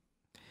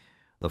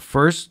 The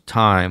first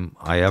time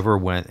I ever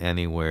went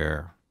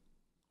anywhere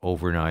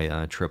overnight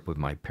on a trip with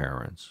my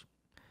parents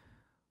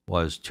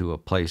was to a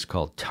place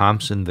called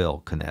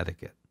Thompsonville,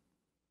 Connecticut.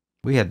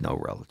 We had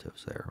no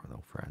relatives there,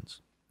 no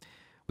friends.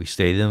 We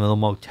stayed in a little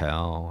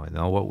motel. I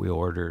know what we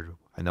ordered.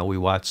 I know we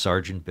watched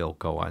Sergeant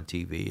Bilko on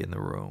TV in the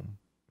room.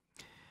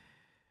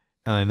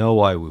 And I know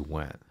why we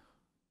went.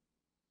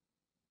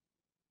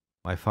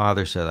 My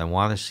father said, I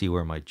want to see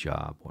where my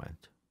job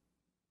went.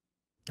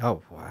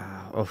 Oh,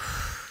 wow. Oh.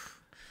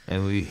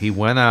 And he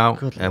went out,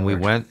 Good and we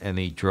Lord. went, and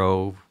he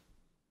drove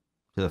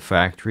to the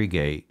factory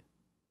gate,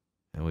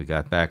 and we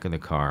got back in the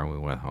car, and we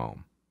went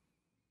home.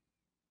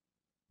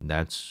 And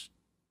that's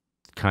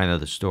kind of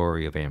the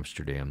story of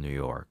Amsterdam, New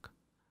York.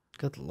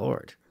 Good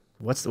Lord.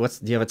 Do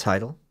you have a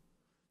title?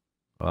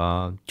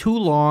 Too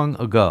long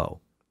ago.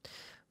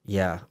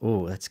 Yeah.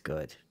 Ooh, that's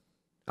good.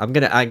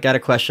 I got a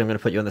question. I'm gonna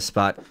put you on the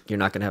spot. You're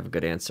not gonna have a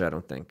good answer, I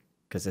don't think,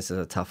 because this is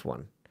a tough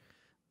one.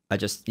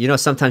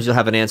 Sometimes you'll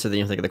have an answer, then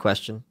you'll think of the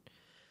question.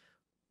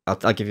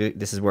 I'll give you,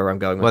 this is where I'm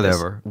going with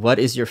Whatever. this. What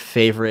is your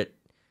favorite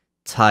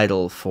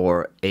title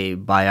for a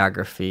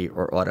biography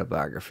or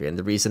autobiography? And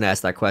the reason I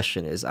ask that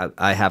question is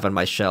I have on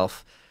my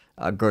shelf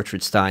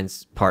Gertrude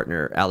Stein's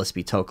partner, Alice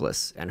B.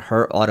 Toklas, and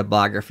her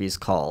autobiography is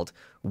called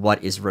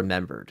What is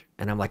Remembered?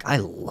 And I'm like, I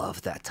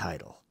love that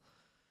title.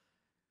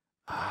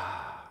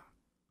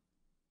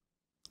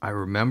 I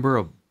remember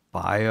a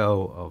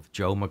bio of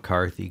Joe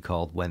McCarthy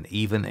called When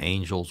Even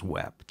Angels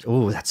Wept.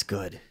 Ooh, that's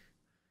good.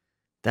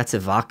 That's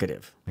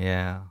evocative.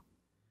 Yeah.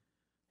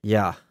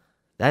 Yeah.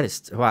 That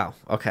is, wow.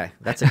 Okay.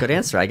 That's a good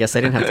answer. I guess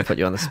I didn't have to put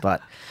you on the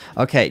spot.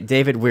 Okay,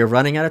 David, we're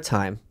running out of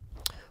time.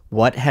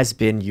 What has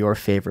been your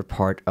favorite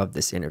part of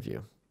this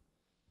interview?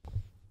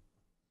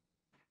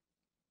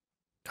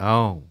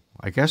 Oh,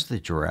 I guess the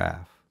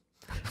giraffe.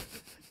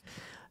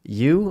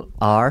 You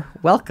are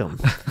welcome.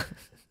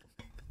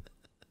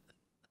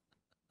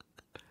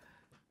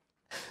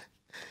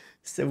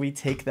 So we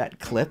take that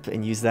clip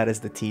and use that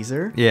as the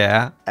teaser.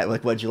 Yeah.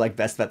 Like, what'd you like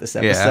best about this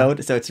episode?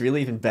 Yeah. So it's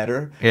really even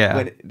better Yeah.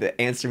 when the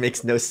answer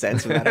makes no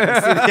sense without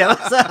having seen the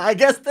episode. I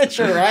guess the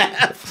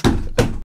giraffe.